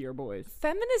Tinky Winky are boys.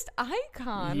 Feminist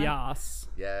icon. Yas.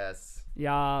 Yes.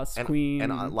 Yas, And, queen.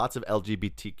 and lots of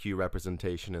LGBTQ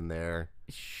representation in there.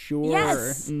 Sure.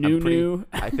 Yes. New.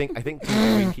 I think Tinky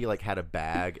Winky like had a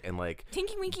bag and like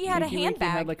Tinky Winky had Tinky a Winky handbag.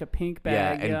 had like a pink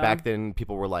yeah, bag. and back then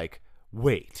people were like,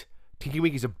 wait, Tinky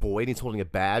Winky's a boy and he's holding a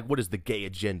bag. What is the gay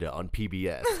agenda on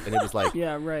PBS? And it was like,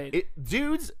 Yeah, right.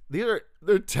 Dudes, they're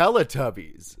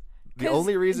Teletubbies. The 'Cause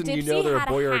only reason you know Dipsy they're a had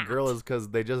a boy or a hat. girl is because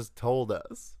they just told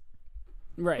us.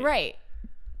 Right. Right.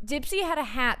 Dipsy had a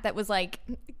hat that was like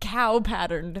cow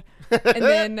patterned. And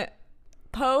then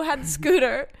Po had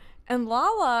scooter. And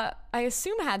Lala, I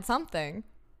assume, had something.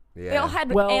 Yeah. They all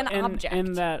had Well, an and, object.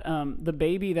 and that the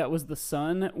baby that was the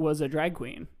son was a drag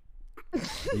queen.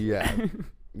 Yeah.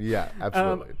 Yeah,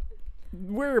 absolutely.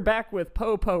 We're back with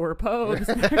Po or Po. This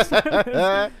next one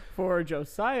is for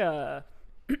Josiah.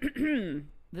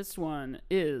 This one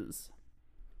is,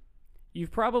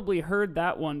 you've probably heard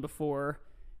that one before.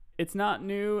 It's not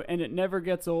new and it never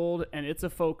gets old, and it's a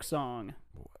folk song.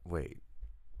 Wait.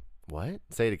 What?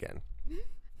 Say it again.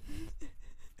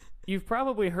 You've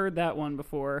probably heard that one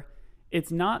before.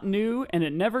 It's not new and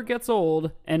it never gets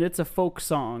old, and it's a folk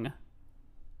song.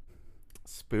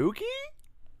 Spooky?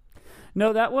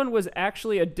 No, that one was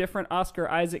actually a different Oscar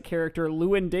Isaac character,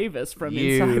 Llewyn Davis from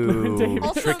Inside Llewyn Davis.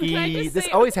 Also, tricky. can I just This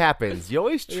say- always happens. You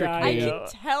always trick Yeah, I me. know.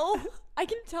 I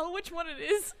can tell which one it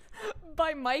is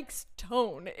by Mike's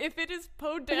tone. If it is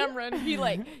Poe Dameron, he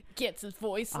like gets his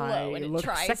voice low I and it look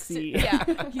tries sexy. to.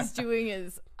 Yeah, he's doing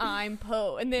his I'm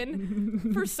Poe, and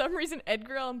then for some reason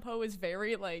Edgar Allan Poe is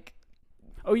very like.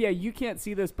 Oh yeah, you can't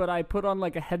see this, but I put on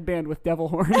like a headband with devil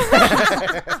horns.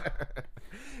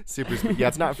 Super spooky. Yeah,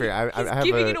 it's not fair. I have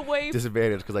giving a it away.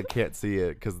 disadvantage because I can't see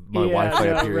it because my Yeah, Wi-Fi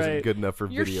no, up here right. not good enough for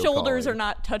Your video shoulders calling. are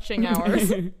not touching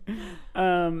ours.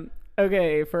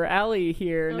 Okay, for Allie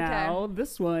here Okay. now.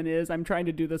 This one is, I'm trying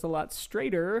to do this a lot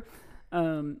straighter.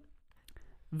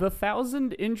 The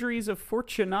 1,000 injuries of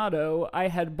Fortunato I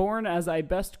had borne as I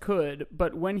best could,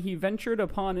 but when he ventured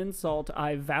upon insult,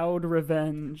 I vowed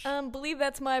revenge. Believe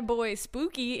that's my boy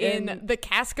Spooky in And- The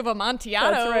Cask of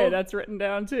Amontillado. That's right, that's written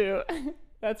down too.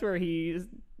 That's where he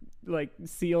like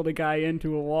sealed a guy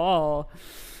into a wall.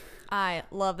 I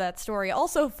love that story.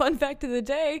 Also, fun fact of the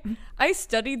day, I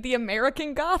studied the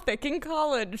American Gothic in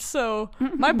college, so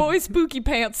my boy Spooky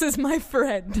Pants is my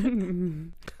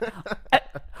friend.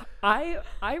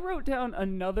 I wrote down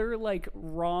another like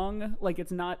wrong, like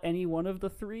it's not any one of the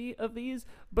three of these,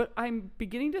 but I'm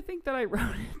beginning to think that I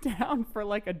wrote it down for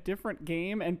like a different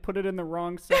game and put it in the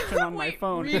wrong section on my Wait,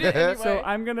 phone. read it anyway. So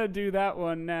I'm gonna do that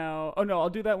one now. Oh no, I'll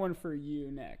do that one for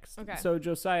you next. Okay. So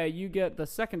Josiah, you get the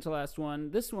second to last one.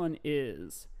 This one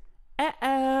is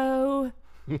uh-oh.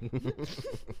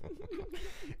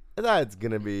 That's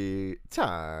gonna be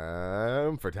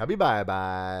time for Tubby Bye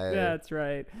Bye. That's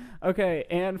right. Okay,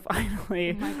 and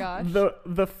finally, Oh my gosh.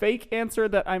 the fake answer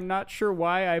that I'm not sure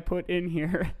why I put in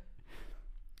here.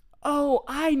 Oh,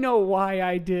 I know why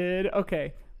I did.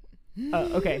 Okay.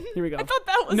 Okay, here we go. I thought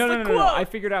that was no, the no, no, quote. no. I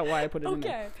figured out why I put it in Okay.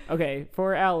 there. Okay,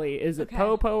 for Allie, is it Okay.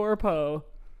 Po or Po?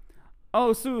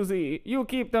 Oh, Susie, you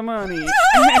keep the money.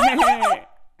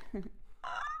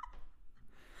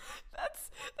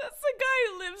 That's the guy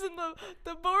who lives in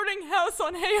the boarding house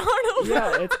on Hey Arnold.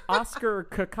 Yeah, it's Oscar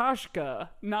Kakashka,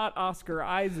 not Oscar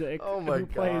Isaac, Oh my who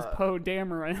plays God. Poe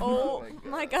Dameron. Oh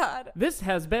my god. This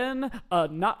has been a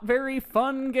not very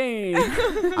fun game.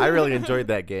 I really enjoyed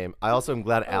that game. I also am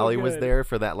glad Allie was good. there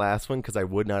for that last one because I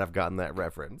would not have gotten that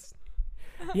reference.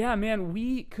 Yeah, man,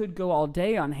 we could go all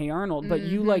day on Hey Arnold, but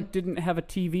you like didn't have a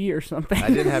TV or something. I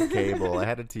didn't have cable. I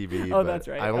had a TV. Oh, but that's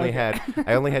right. I only Okay.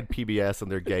 had PBS and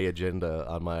their gay agenda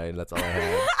on mine. That's all I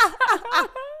had.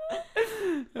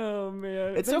 Oh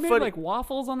man, It's they so made funny- like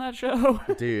waffles on that show.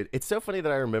 Dude, it's so funny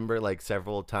that I remember like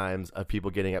several times of people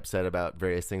getting upset about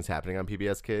various things happening on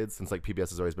PBS Kids since like PBS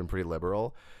has always been pretty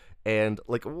liberal. And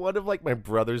like one of like my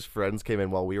brother's friends came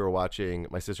in while we were watching,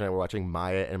 my sister and I were watching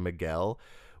Maya and Miguel,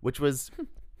 which was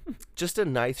just a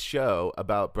nice show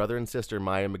about brother and sister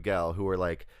Maya and Miguel, who were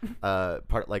like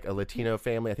part like a Latino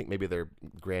family. I think maybe their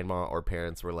grandma or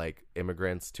parents were like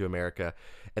immigrants to America,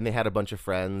 and they had a bunch of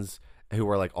friends who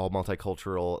were like all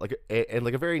multicultural, like and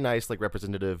like a very nice like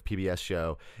representative PBS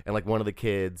show. And like one of the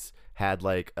kids had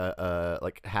like a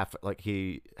like half, like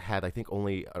he had I think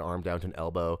only an arm down to an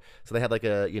elbow, so they had like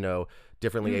a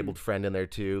differently abled friend in there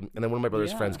too. And then one of my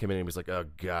brother's friends came in and was like, "Oh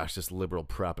gosh, this liberal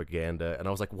propaganda," and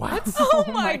I was like, "What?" Oh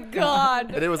my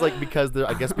god! And it was like because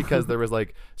there was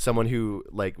like someone who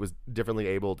like was differently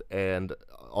abled and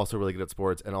also really good at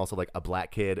sports, and also like a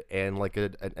black kid and like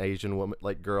an Asian woman,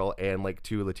 like girl, and like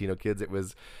 2 Latino kids. It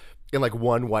was. And like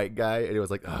one white guy, and it was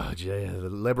like, oh, gee, the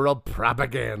liberal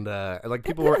propaganda, and like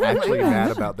people were actually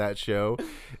mad about that show,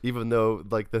 even though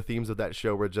like the themes of that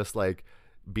show were just like,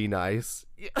 be nice,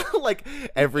 like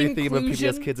every theme of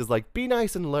PBS Kids is like, be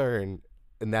nice and learn,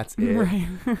 and that's it. Right.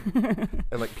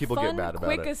 And like people get mad about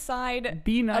quick it. aside,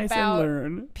 be nice about and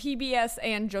learn. PBS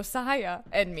and Josiah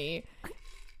and me.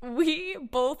 We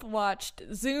both watched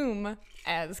Zoom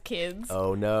as kids.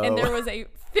 Oh no! And there was a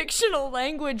fictional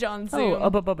language on Zoom. Oh,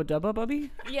 Ubba Bubba Dubba Bubby?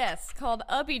 Yes, called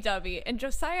Ubby Dubby. And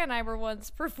Josiah and I were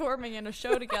once performing in a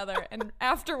show together, and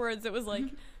afterwards it was like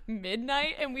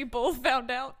midnight, and we both found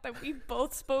out that we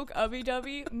both spoke Ubby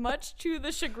Dubby, much to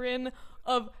the chagrin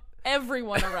of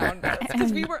everyone around us,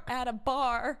 because we were at a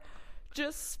bar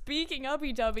just speaking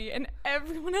Ubby Dubby, and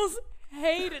everyone else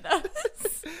hated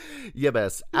us.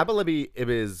 Yebes, abalibi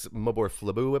ibis mobor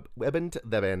flabu ebent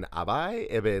theben abai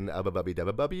ibin ababubi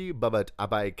debabubi bubat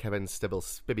abai kevin stibble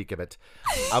spibby kibit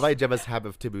abai jebas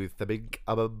habif tibu thebig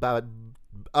ababout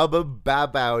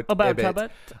ibit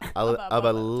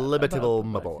abalimitable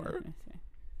mabor.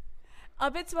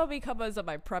 Abits mobi covers of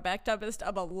my probactabist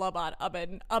abalubot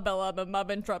abin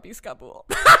trumpy skabul.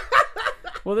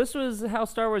 Well, this was How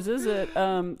Star Wars Is It?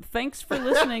 Thanks for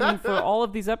listening for all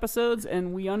of these episodes,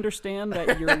 and we understand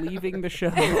that you're leaving the show.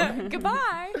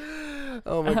 Goodbye.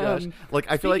 Oh my gosh! Like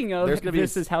I feel like there's gonna be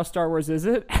this is How Star Wars Is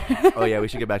It? Oh yeah, we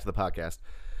should get back to the podcast.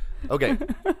 Okay,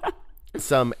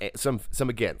 some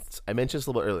againsts. I mentioned this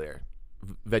a little bit earlier.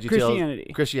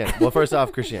 Christianity. Well, first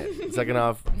off, Christianity. Second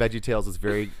off, VeggieTales is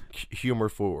very humor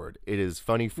forward. It is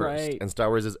funny first, and Star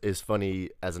Wars is funny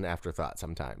as an afterthought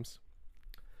sometimes.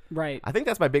 Right. I think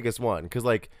that's my biggest one, because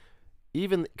like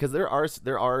even because there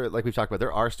are like we've talked about,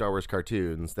 there are Star Wars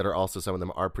cartoons that are also, some of them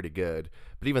are pretty good,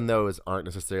 but even those aren't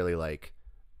necessarily like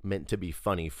meant to be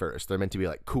funny first. They're meant to be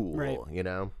like cool,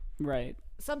 Right.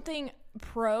 Something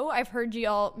pro, I've heard you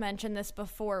all mention this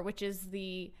before, which is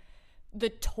the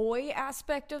toy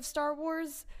aspect of Star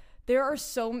Wars. There were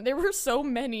so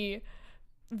many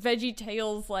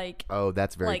VeggieTales, like, oh,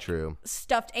 that's very true,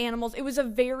 stuffed animals. It was a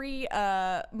very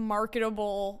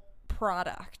marketable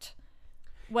product,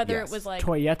 whether it was like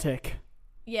toyetic.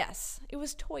 Yes, it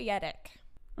was toyetic.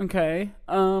 Okay,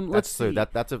 let's see.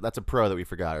 That's a pro that we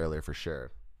forgot earlier for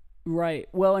sure. Right.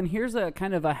 Well, and here's a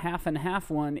kind of a half and half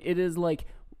one. It is like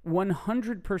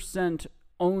 100%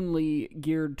 only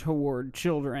geared toward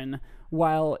children,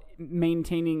 while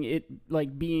maintaining it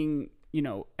like being,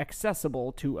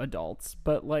 accessible to adults.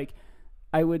 But like,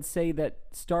 I would say that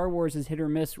Star Wars is hit or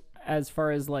miss as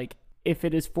far as like if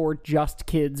it is for just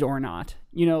kids or not.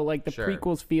 Like the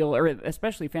prequels feel, or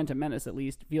especially Phantom Menace at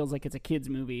least, feels like it's a kids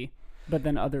movie, but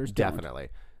then others don't.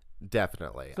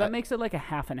 Definitely. So that makes it like a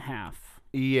half and half.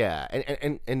 Yeah,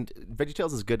 and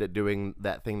VeggieTales is good at doing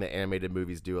that thing that animated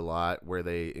movies do a lot, where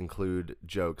they include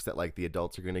jokes that like the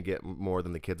adults are going to get more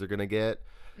than the kids are going to get.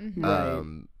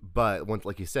 Mm-hmm. But once,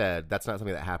 like you said, that's not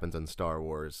something that happens in Star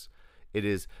Wars.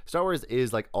 Star Wars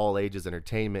is like all ages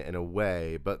entertainment in a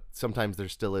way, but sometimes there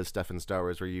still is stuff in Star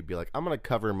Wars where you'd be like, I'm going to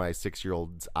cover my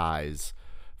 6-year-old's eyes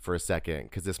for a second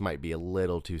because this might be a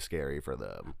little too scary for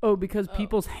them. Oh, because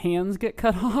people's hands get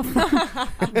cut off?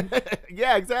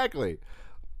 Yeah, exactly.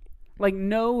 Like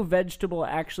no vegetable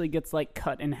actually gets like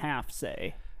cut in half,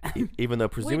 say. Even though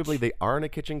presumably they are on a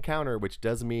kitchen counter, which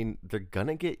does mean they're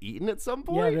gonna get eaten at some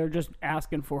point. Yeah, they're just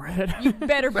asking for it. You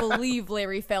better believe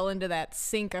Larry fell into that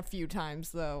sink a few times,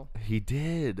 though. He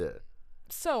did.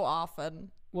 So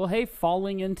often. Well, hey,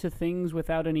 falling into things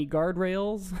without any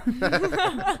guardrails.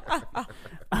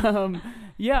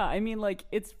 Yeah, I mean, like,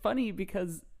 it's funny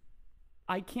because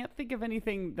I can't think of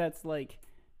anything that's like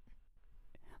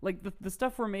the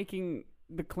stuff we're making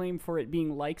the claim for it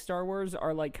being like Star Wars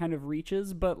are like kind of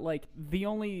reaches, but like the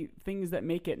only things that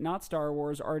make it not Star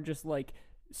Wars are just like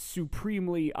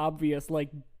supremely obvious, like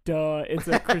duh, it's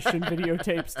a Christian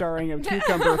videotape starring a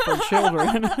cucumber for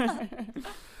children.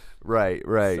 Right.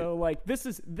 So like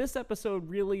this episode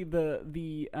really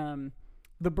the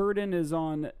burden is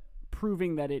on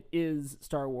proving that it is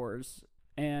Star Wars.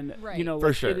 And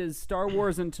for sure. It is Star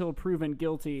Wars until proven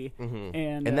guilty, mm-hmm.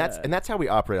 and that's how we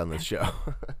operate on this show.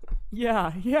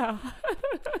 Yeah.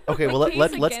 Okay, well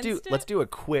let's do a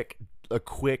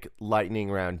quick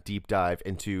lightning round deep dive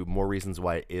into more reasons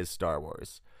why it is Star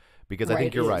Wars, because I Right,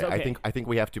 think you're it right. is, okay. I think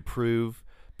we have to prove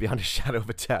beyond a shadow of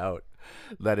a doubt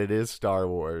that it is Star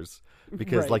Wars,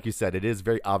 because Right. like you said, it is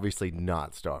very obviously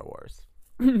not Star Wars.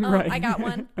 Right. I got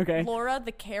one. Okay. Laura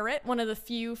the carrot, one of the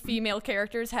few female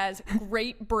characters, has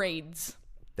great braids.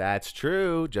 That's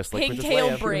true. Just like Princess Pigtail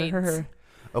Leia. braids. Sure.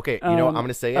 Okay, you know what? I'm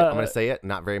gonna say it. I'm gonna say it.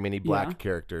 Not very many black yeah.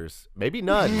 characters. Maybe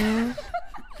none.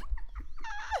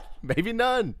 Maybe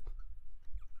none.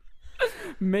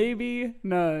 Maybe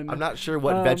none. I'm not sure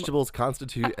what vegetables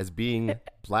constitute as being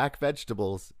black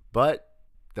vegetables, but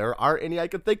there aren't any I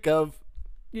could think of.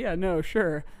 Yeah, no,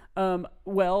 sure.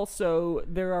 Well, so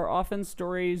there are often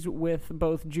stories with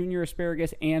both Junior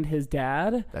Asparagus and his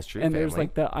dad. That's true. And there's family.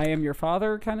 like the I am your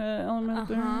father kind of element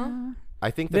there. I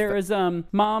think There is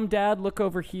Mom, Dad, look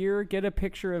over here, get a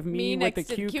picture of me with the next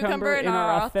to cucumber in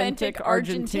our authentic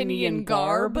Argentinian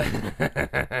garb.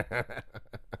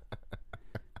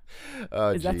 Oh,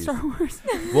 Is that geez. Star Wars?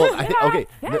 Well, I think okay.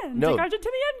 Authentic No,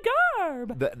 Argentinian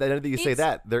garb. the now that you say It's-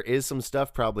 that, there is some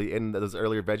stuff probably in those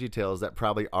earlier Veggie Tales that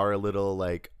probably are a little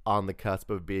like on the cusp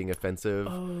of being offensive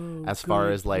as far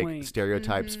good as like point.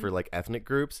 stereotypes for like ethnic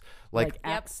groups. Like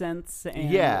accents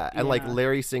and yeah, and like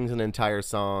Larry sings an entire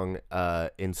song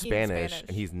in Spanish, Spanish.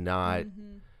 and he's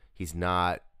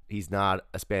not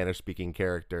a Spanish speaking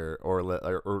character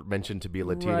or mentioned to be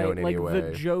Latino right, in any like way.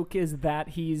 the joke is that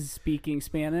he's speaking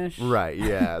Spanish. Right,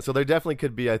 yeah. So there definitely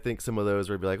could be, I think, some of those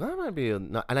where you'd be like, well, that might be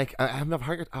not, and I have a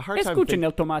hard time Escuchen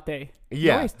el tomate.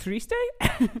 Yeah. ¿No es triste?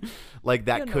 like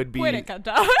that could be Puede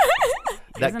cantar.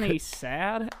 that Isn't could, he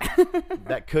sad?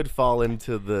 that could fall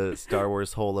into the Star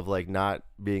Wars hole of like not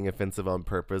being offensive on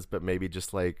purpose, but maybe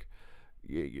just like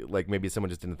maybe someone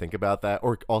just didn't think about that,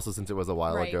 or also since it was a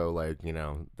while Right. ago, like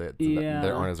they Yeah.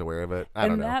 aren't as aware of it. I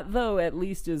don't And know. that, though, at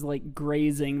least is like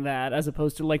grazing that, as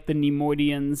opposed to like the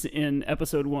Nemoidians in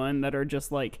episode 1 that are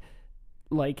just like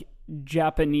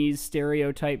Japanese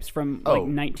stereotypes from like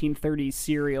 1930s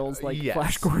serials like yes.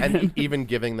 Flash Gordon. And even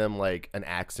giving them like an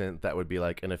accent that would be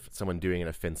like someone doing an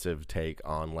offensive take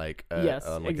on like Yes,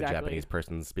 on like exactly. a Japanese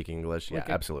person speaking English. Like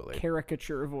Yeah, a absolutely.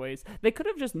 caricature voice. They could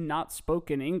have just not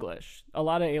spoken English. A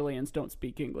lot of aliens don't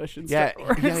speak English in Yeah, Star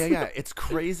Wars. yeah. It's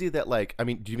crazy that like, I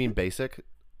mean, do you mean basic?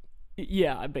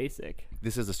 Yeah, basic.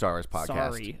 This is a Star Wars podcast,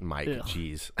 Sorry. Mike. Ugh.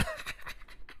 Jeez.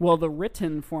 Well, the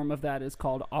written form of that is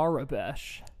called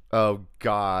Arabesh. Oh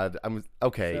God. I'm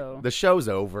okay. So- The show's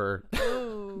over.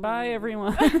 Bye,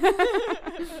 everyone.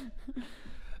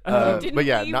 Didn't But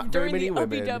yeah, leave not very during many the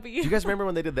women. OBW. Do you guys remember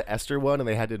when they did the Esther one and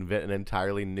they had to invent an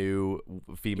entirely new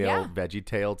female Yeah. Veggie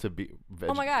tale to be?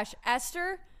 Oh my gosh,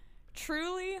 Esther,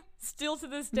 truly, still to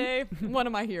this day, one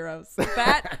of my heroes.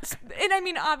 That, and I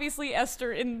mean, obviously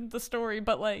Esther in the story,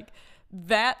 but like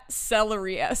that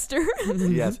celery Esther.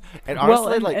 Yes, and honestly,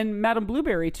 Well, and, like and Madame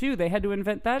Blueberry too. They had to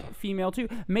invent that female too.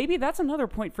 Maybe that's another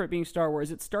point for it being Star Wars.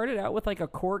 It started out with like a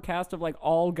core cast of like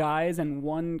all guys and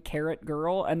one carrot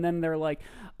girl, and then they're like,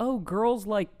 "Oh, girls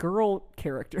like girl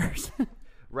characters."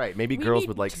 right, maybe We girls need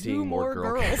would like 2 seeing more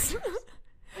girl girls.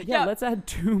 yeah, Yeah. let's add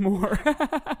 2 more.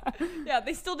 Yeah,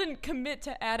 they still didn't commit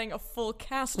to adding a full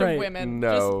cast Right. of women.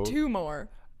 No. Just 2 more.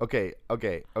 Okay.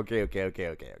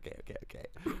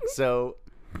 So,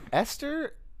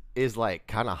 Esther is like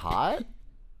kind of hot.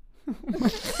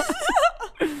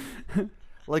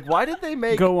 Like, why did they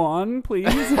make? Go on, please.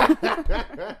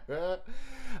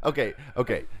 Okay.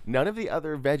 None of the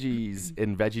other veggies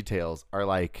in Veggie Tales are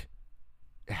like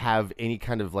have any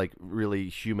kind of like really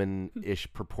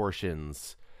human-ish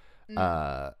proportions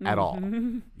at all,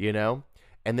 you know.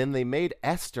 And then they made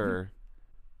Esther,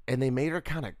 and they made her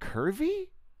kind of curvy,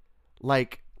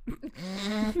 like.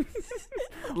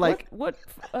 Like what?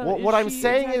 what I'm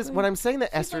saying is when I'm saying that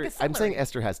She's like Esther, a I'm saying celery.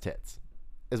 Esther has tits,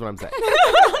 is what I'm saying.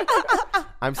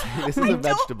 I'm saying this is a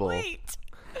vegetable. Wait,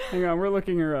 Hang on, we're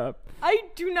looking her up. I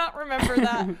do not remember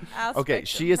that aspect. Okay,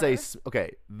 she is of a her.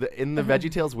 okay. In the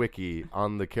VeggieTales wiki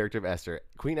on the character of Esther,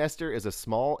 Queen Esther is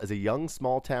a young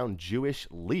small town Jewish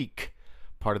leek,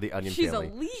 part of the Onion She's a family.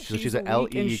 leek. So she's a a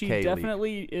leek, and she L-E-E-K leek.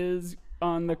 definitely is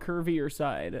on the curvier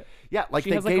side. Yeah, like She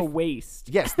they has like gave a waist.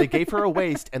 yes, they gave her a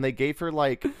waist, and they gave her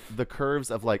like the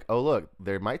curves of like, oh look,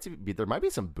 there might be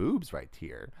some boobs right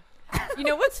here. You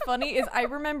know what's funny is I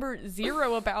remember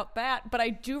 0 about that, but I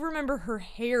do remember her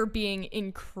hair being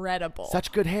incredible.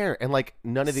 Such good hair, and like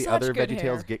none of the Such other good VeggieTales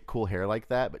hair. get cool hair like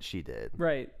that, but she did.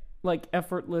 Right. Like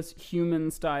effortless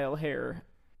human style hair.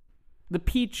 The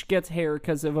Peach gets hair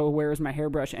because of Where's My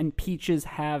Hairbrush, and Peaches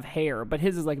have hair, but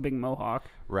his is like a big mohawk.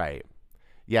 Right.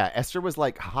 Yeah, Esther was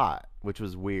like hot, which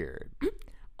was weird.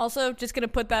 Also, just gonna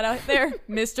put that out there,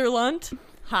 Mr. Lunt,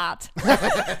 hot.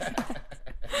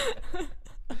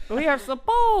 We are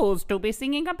supposed to be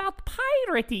singing about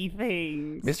piratey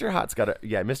things. Mr. Hot's got a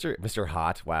Mr.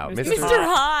 Hot. Wow, Mr.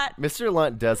 Hot. Mr.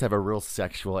 Lunt does have a real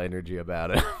sexual energy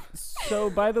about it. So,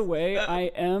 by the way, I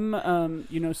am,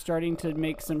 starting to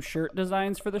make some shirt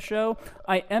designs for the show.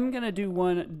 I am going to do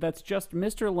one that's just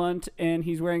Mr. Lunt, and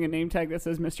he's wearing a name tag that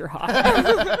says Mr. Hot.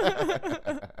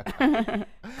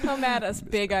 Come at us,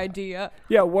 big idea.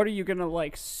 Yeah, what are you going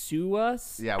to, sue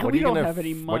us? Yeah, And what are we you don't gonna have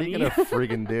any money. What are you gonna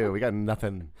friggin' do? We got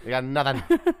nothing.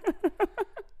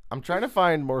 I'm trying to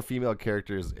find more female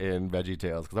characters in Veggie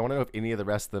Tales because I want to know if any of the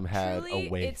rest of them had Truly,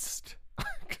 a waist.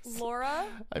 Laura,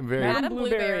 I'm very. Madam Madam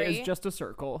Blueberry Blueberry. is just a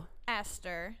circle.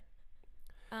 Esther.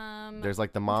 There's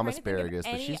like the mom trying to think of asparagus,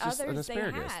 but any she's just an others they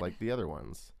asparagus had. like the other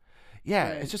ones. Yeah,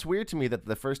 Right. it's just weird to me that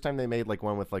the first time they made like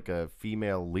one with like a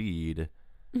female lead,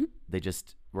 they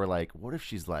just were like, what if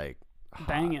she's like hot?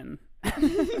 Banging.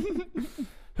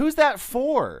 Who's that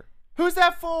for? Who's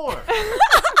that for?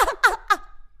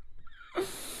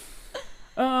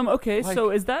 Okay, Like- so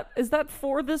is that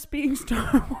for this being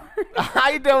Star Wars?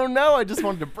 I don't know. I just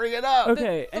wanted to bring it up.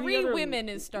 Okay, any Three other, women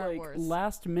is Star Wars.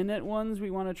 last minute ones we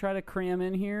want to try to cram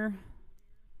in here.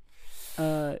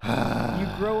 You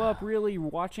grow up really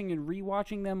watching and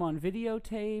rewatching them on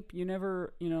videotape. You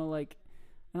never, I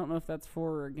don't know if that's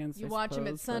for or against. You I watch them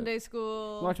at suppose, but Sunday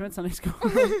school. Watch them at Sunday school.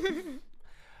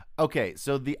 Okay,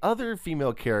 so the other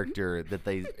female character that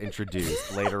they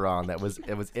introduced later on that was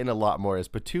in a lot more is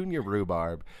Petunia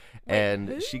Rhubarb,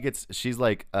 and she's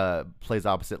like plays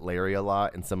opposite Larry a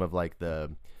lot in some of like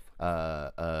the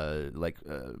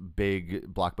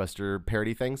big blockbuster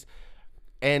parody things,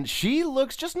 and she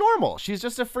looks just normal. She's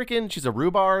just she's a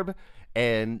rhubarb,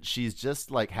 and she's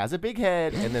just like has a big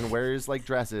head and then wears like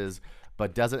dresses.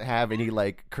 But doesn't have any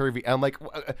like curvy. I'm like,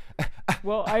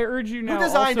 Well, I urge you now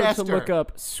designed also to Esther? look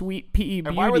up Sweet Pea Beauty.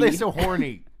 and why were they so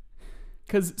horny?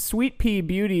 Because Sweet Pea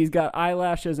Beauty's got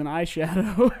eyelashes and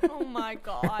eyeshadow. Oh my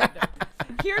god.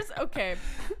 Okay.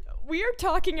 We are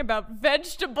talking about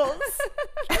vegetables.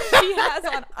 She has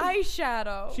on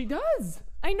eyeshadow. She does.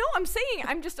 I know, I'm saying,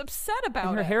 I'm just upset about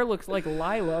And her it. hair looks like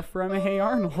Lila from Hey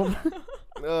Arnold.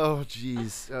 Oh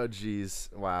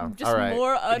jeez. Wow. Just All right.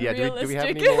 more Yeah, unrealistic do we have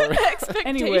any more?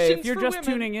 expectations Anyway, if you're for just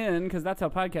women. tuning in, because that's how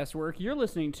podcasts work, you're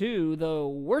listening to the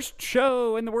worst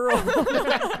show in the world.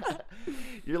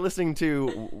 You're listening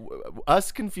to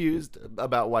us confused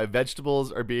about why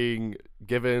vegetables are being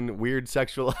given weird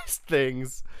sexualized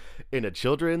things in a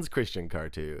children's Christian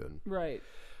cartoon. Right.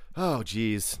 Oh,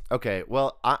 geez. Okay.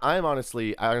 Well, I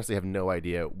honestly have no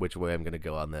idea which way I'm going to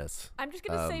go on this. I'm just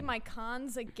going to say my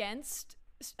cons against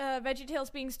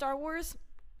VeggieTales being Star Wars.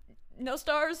 No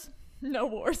stars, no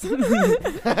wars.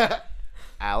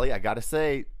 Allie, I got to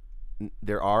say,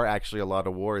 there are actually a lot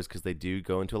of wars because they do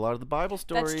go into a lot of the Bible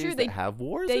stories That's true. that have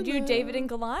wars They in do them. David and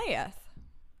Goliath,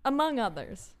 among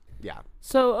others. Yeah.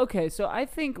 So I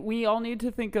think we all need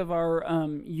to think of our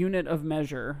unit of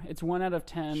measure. It's 1 out of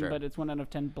 10, Sure. but it's 1 out of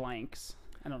 10 blanks.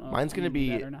 I don't know. if Mine's I gonna can do be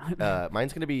that or not.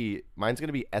 mine's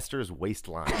gonna be Esther's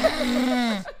waistline.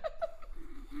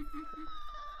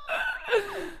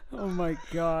 Oh my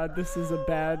god, this is a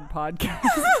bad podcast.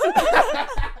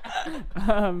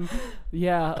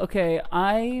 Yeah, okay.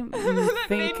 I That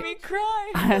think made me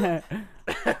cry.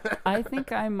 I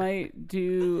think I might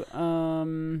do Oh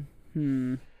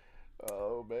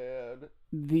man.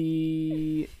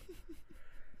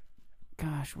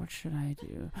 Gosh, what should I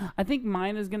do? I think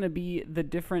mine is going to be the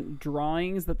different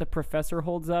drawings that the professor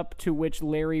holds up, to which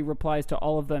Larry replies to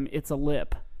all of them, "It's a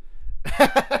lip."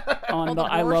 On the the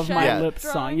I Love My Rorschach Lips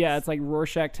song. drawings? Yeah, it's like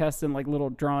Rorschach tests and like little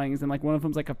drawings, and like one of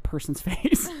them's like a person's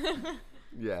face.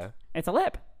 Yeah. It's a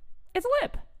lip. It's a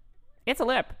lip. It's a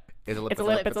lip. It's a lip. It's a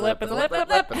lip. It's a lip. It's a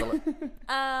lip. It's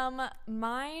a lip.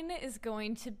 Mine is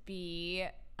going to be,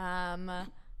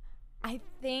 I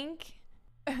think.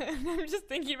 I'm just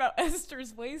thinking about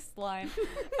Esther's waistline.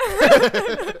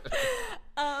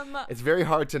 It's very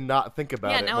hard to not think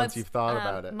about it now once it's, you've thought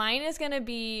about it. Mine is going to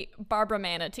be Barbara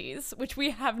Manatees, which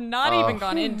we have not even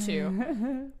gone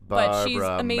into. But she's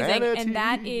Barbara amazing. And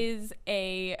that Manatees. is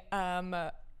a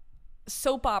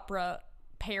soap opera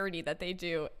parody that they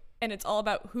do. And it's all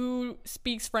about who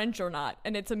speaks French or not.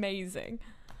 And it's amazing.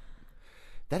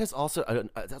 That is also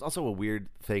that's also a weird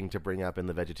thing to bring up in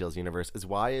the VeggieTales universe. Is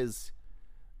why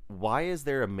is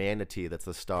there a manatee that's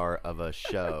the star of a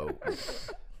show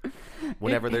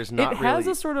whenever there's not It has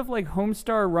really a sort of like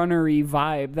Homestar Runner-y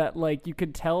vibe that like you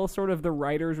could tell sort of the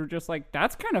writers were just like,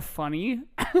 that's kind of funny.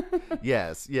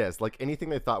 yes like anything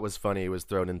they thought was funny was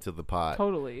thrown into the pot.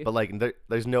 Totally. But like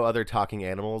there's no other talking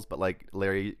animals, but like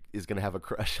Larry is gonna have a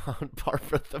crush on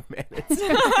Barbara the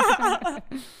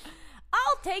manatee.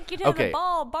 I'll take you to Okay. the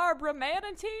ball, Barbara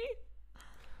Manatee.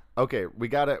 Okay, we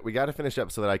gotta finish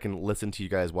up so that I can listen to you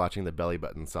guys watching the belly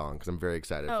button song because I'm very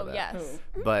excited for Oh, that. yes.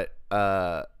 But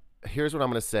here's what I'm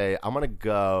gonna say. I'm gonna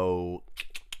go.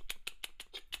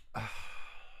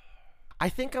 I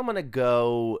think I'm gonna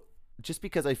go just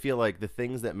because I feel like the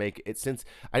things that make it, since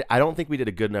I don't think we did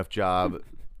a good enough job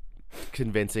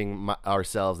convincing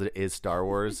ourselves that it is Star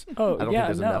Wars. Oh, I don't yeah,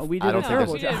 think there's no, enough. we I did a don't think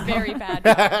terrible We there's- did a very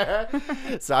bad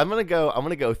job. So I'm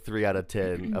gonna go 3 out of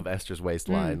 10 of Esther's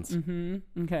waistlines.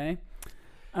 Okay.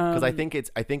 Because I think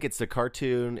it's a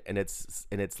cartoon and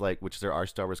it's like, which there are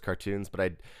Star Wars cartoons,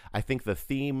 but I think the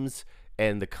themes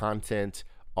and the content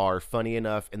are funny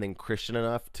enough and then Christian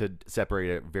enough to separate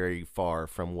it very far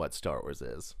from what Star Wars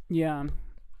is. Yeah.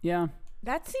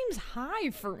 That seems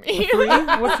high for me. 3?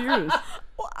 What's yours?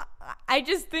 Well, I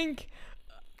just think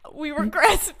we were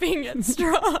grasping at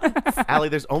straws. Allie,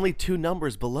 there's only 2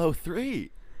 numbers below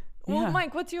 3. Well, Yeah.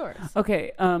 Mike, what's yours?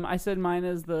 Okay, I said mine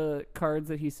is the cards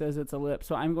that he says it's a lip,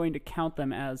 so I'm going to count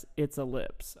them as it's a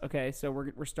lips. Okay, so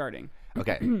we're starting.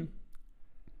 Okay.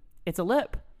 It's a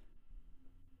lip.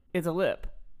 It's a lip.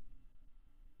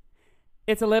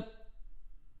 It's a lip.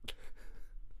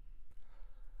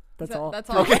 That's all. That's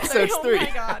all. Okay, so it's 3. Oh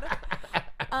my god.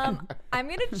 I'm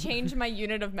gonna change my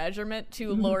unit of measurement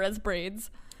to Laura's braids.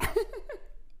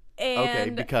 And Okay,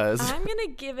 because I'm gonna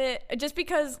give it just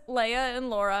because Leia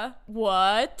and Laura.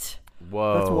 What?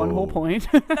 whoa, That's one whole point.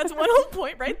 That's one whole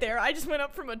point right there. I just went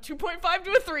up from a 2.5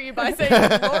 to a 3 by saying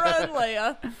Laura and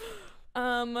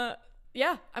Leia.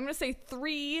 Yeah, I'm gonna say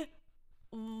 3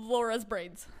 Laura's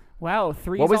braids. Wow,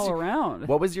 3's What was all your- around.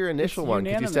 What was your initial It's one?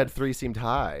 Because you said unanimous. 3 seemed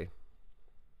high.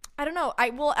 I don't know. I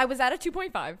was at a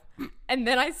 2.5, and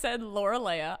then I said Laura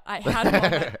Leia. I had a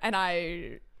moment, and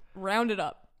I rounded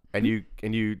up. And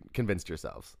you convinced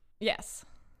yourselves. Yes.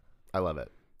 I love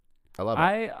it. I love it.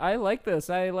 I like this.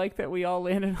 I like that we all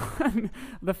landed on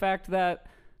the fact that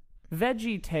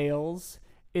Veggie Tales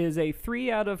is a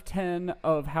 3 out of 10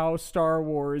 of how Star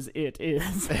Wars it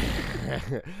is.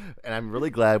 And I'm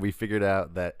really glad we figured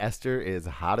out that Esther is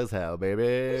hot as hell,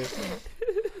 baby.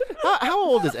 How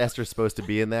old is Esther supposed to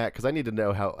be in that? Because I need to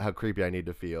know how creepy I need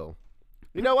to feel.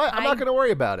 You know what? I'm not going to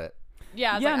worry about it.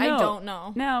 Yeah, Yeah, I no. don't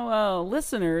know. Now,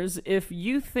 listeners, if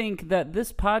you think that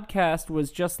this podcast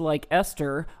was just like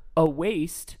Esther, a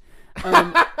waste,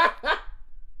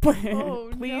 please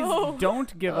no.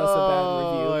 don't give us a bad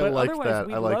review. I But like otherwise, that.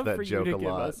 we'd I like love that for you joke to a give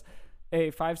lot. us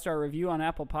a 5-star review on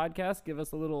Apple Podcasts. Give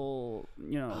us a little,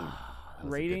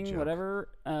 rating, joke. whatever.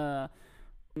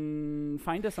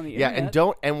 Find us on the Yeah,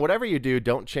 internet. and whatever you do,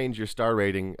 don't change your star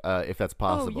rating if that's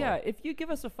possible. Oh yeah, if you give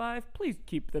us a 5, please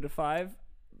keep it a 5.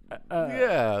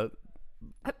 Yeah.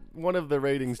 One of the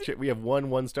ratings, we have one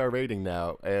 1-star rating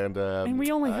now, and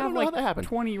we only I have don't know how that like happened.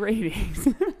 20 ratings.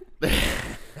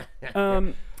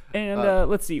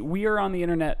 Let's see. We are on the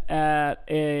internet at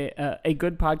a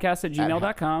good podcast at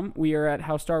gmail.com. We are at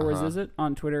How Star Wars Is It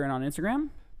on Twitter and on Instagram.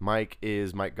 Mike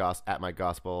is at Mike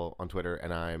Gospel on Twitter,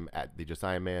 and I'm at the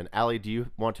Josiah Man. Allie, do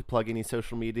you want to plug any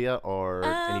social media or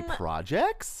any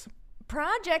projects?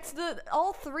 Projects,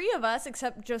 all 3 of us,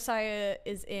 except Josiah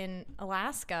is in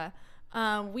Alaska.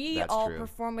 We That's all true.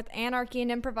 perform with Anarchy and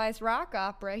Improvised Rock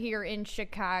Opera here in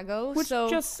Chicago. Which so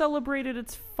just celebrated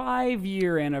its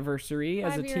 5-year anniversary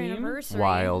as a 5-year team. anniversary.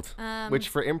 Wild. Which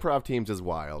for improv teams is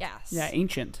wild. Yes. Yeah,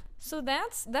 ancient. So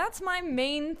that's my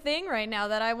main thing right now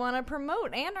that I want to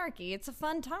promote. Anarchy. It's a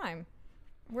fun time.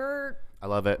 I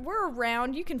love it. We're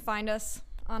around. You can find us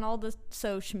on all the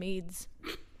social medias.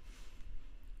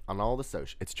 On all the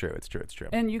social. It's true.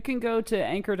 And you can go to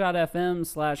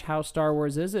anchor.fm/How Star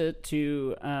Wars Is It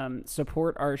to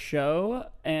support our show.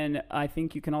 And I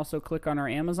think you can also click on our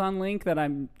Amazon link that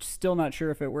I'm still not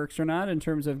sure if it works or not in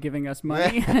terms of giving us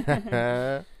money.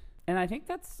 And I think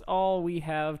that's all we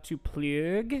have to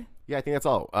plug. Yeah, I think that's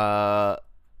all.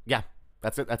 Yeah,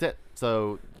 that's it.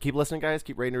 So keep listening, guys.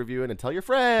 Keep rating and reviewing, and tell your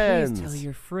friends. Please tell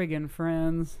your friggin'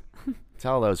 friends.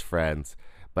 Tell those friends.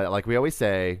 But like we always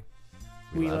say,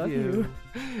 We love you.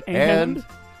 And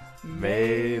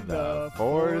may the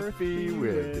fourth be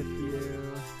with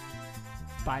you.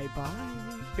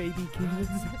 Bye-bye, baby kids.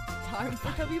 Time for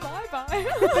Cubby bye-bye.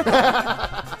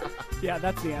 Yeah,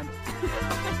 that's the end.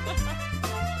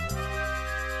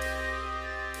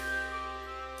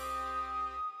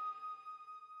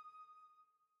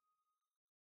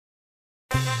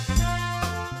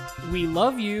 We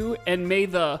love you, and may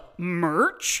the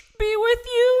merch be with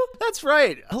you. That's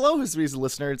right. Hello, Who's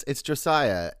listeners. It's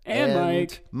Josiah And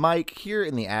Mike. Mike here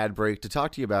in the ad break to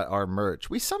talk to you about our merch.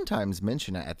 We sometimes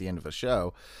mention it at the end of the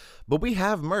show, But we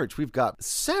have merch. We've got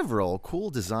several cool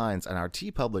designs on our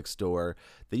TeePublic store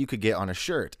that you could get on a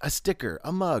shirt, a sticker,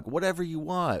 a mug, whatever you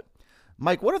want.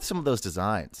 Mike, what are some of those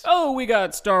designs? Oh, we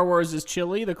got Star Wars'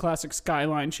 chili, the classic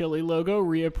Skyline chili logo,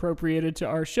 reappropriated to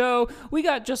our show. We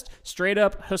got just straight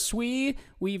up Hasui.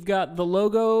 We've got the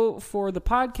logo for the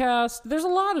podcast. There's a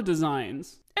lot of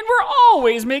designs. And we're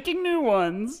always making new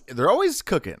ones. They're always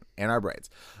cooking in our brains.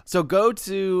 So go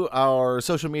to our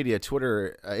social media,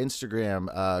 Twitter,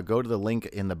 Instagram. Go to the link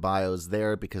in the bios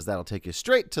there because that'll take you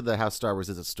straight to the How Star Wars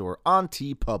Is It store on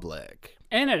TeePublic.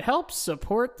 And it helps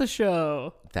support the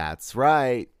show. That's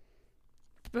right.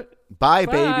 But Bye,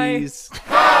 bye. babies.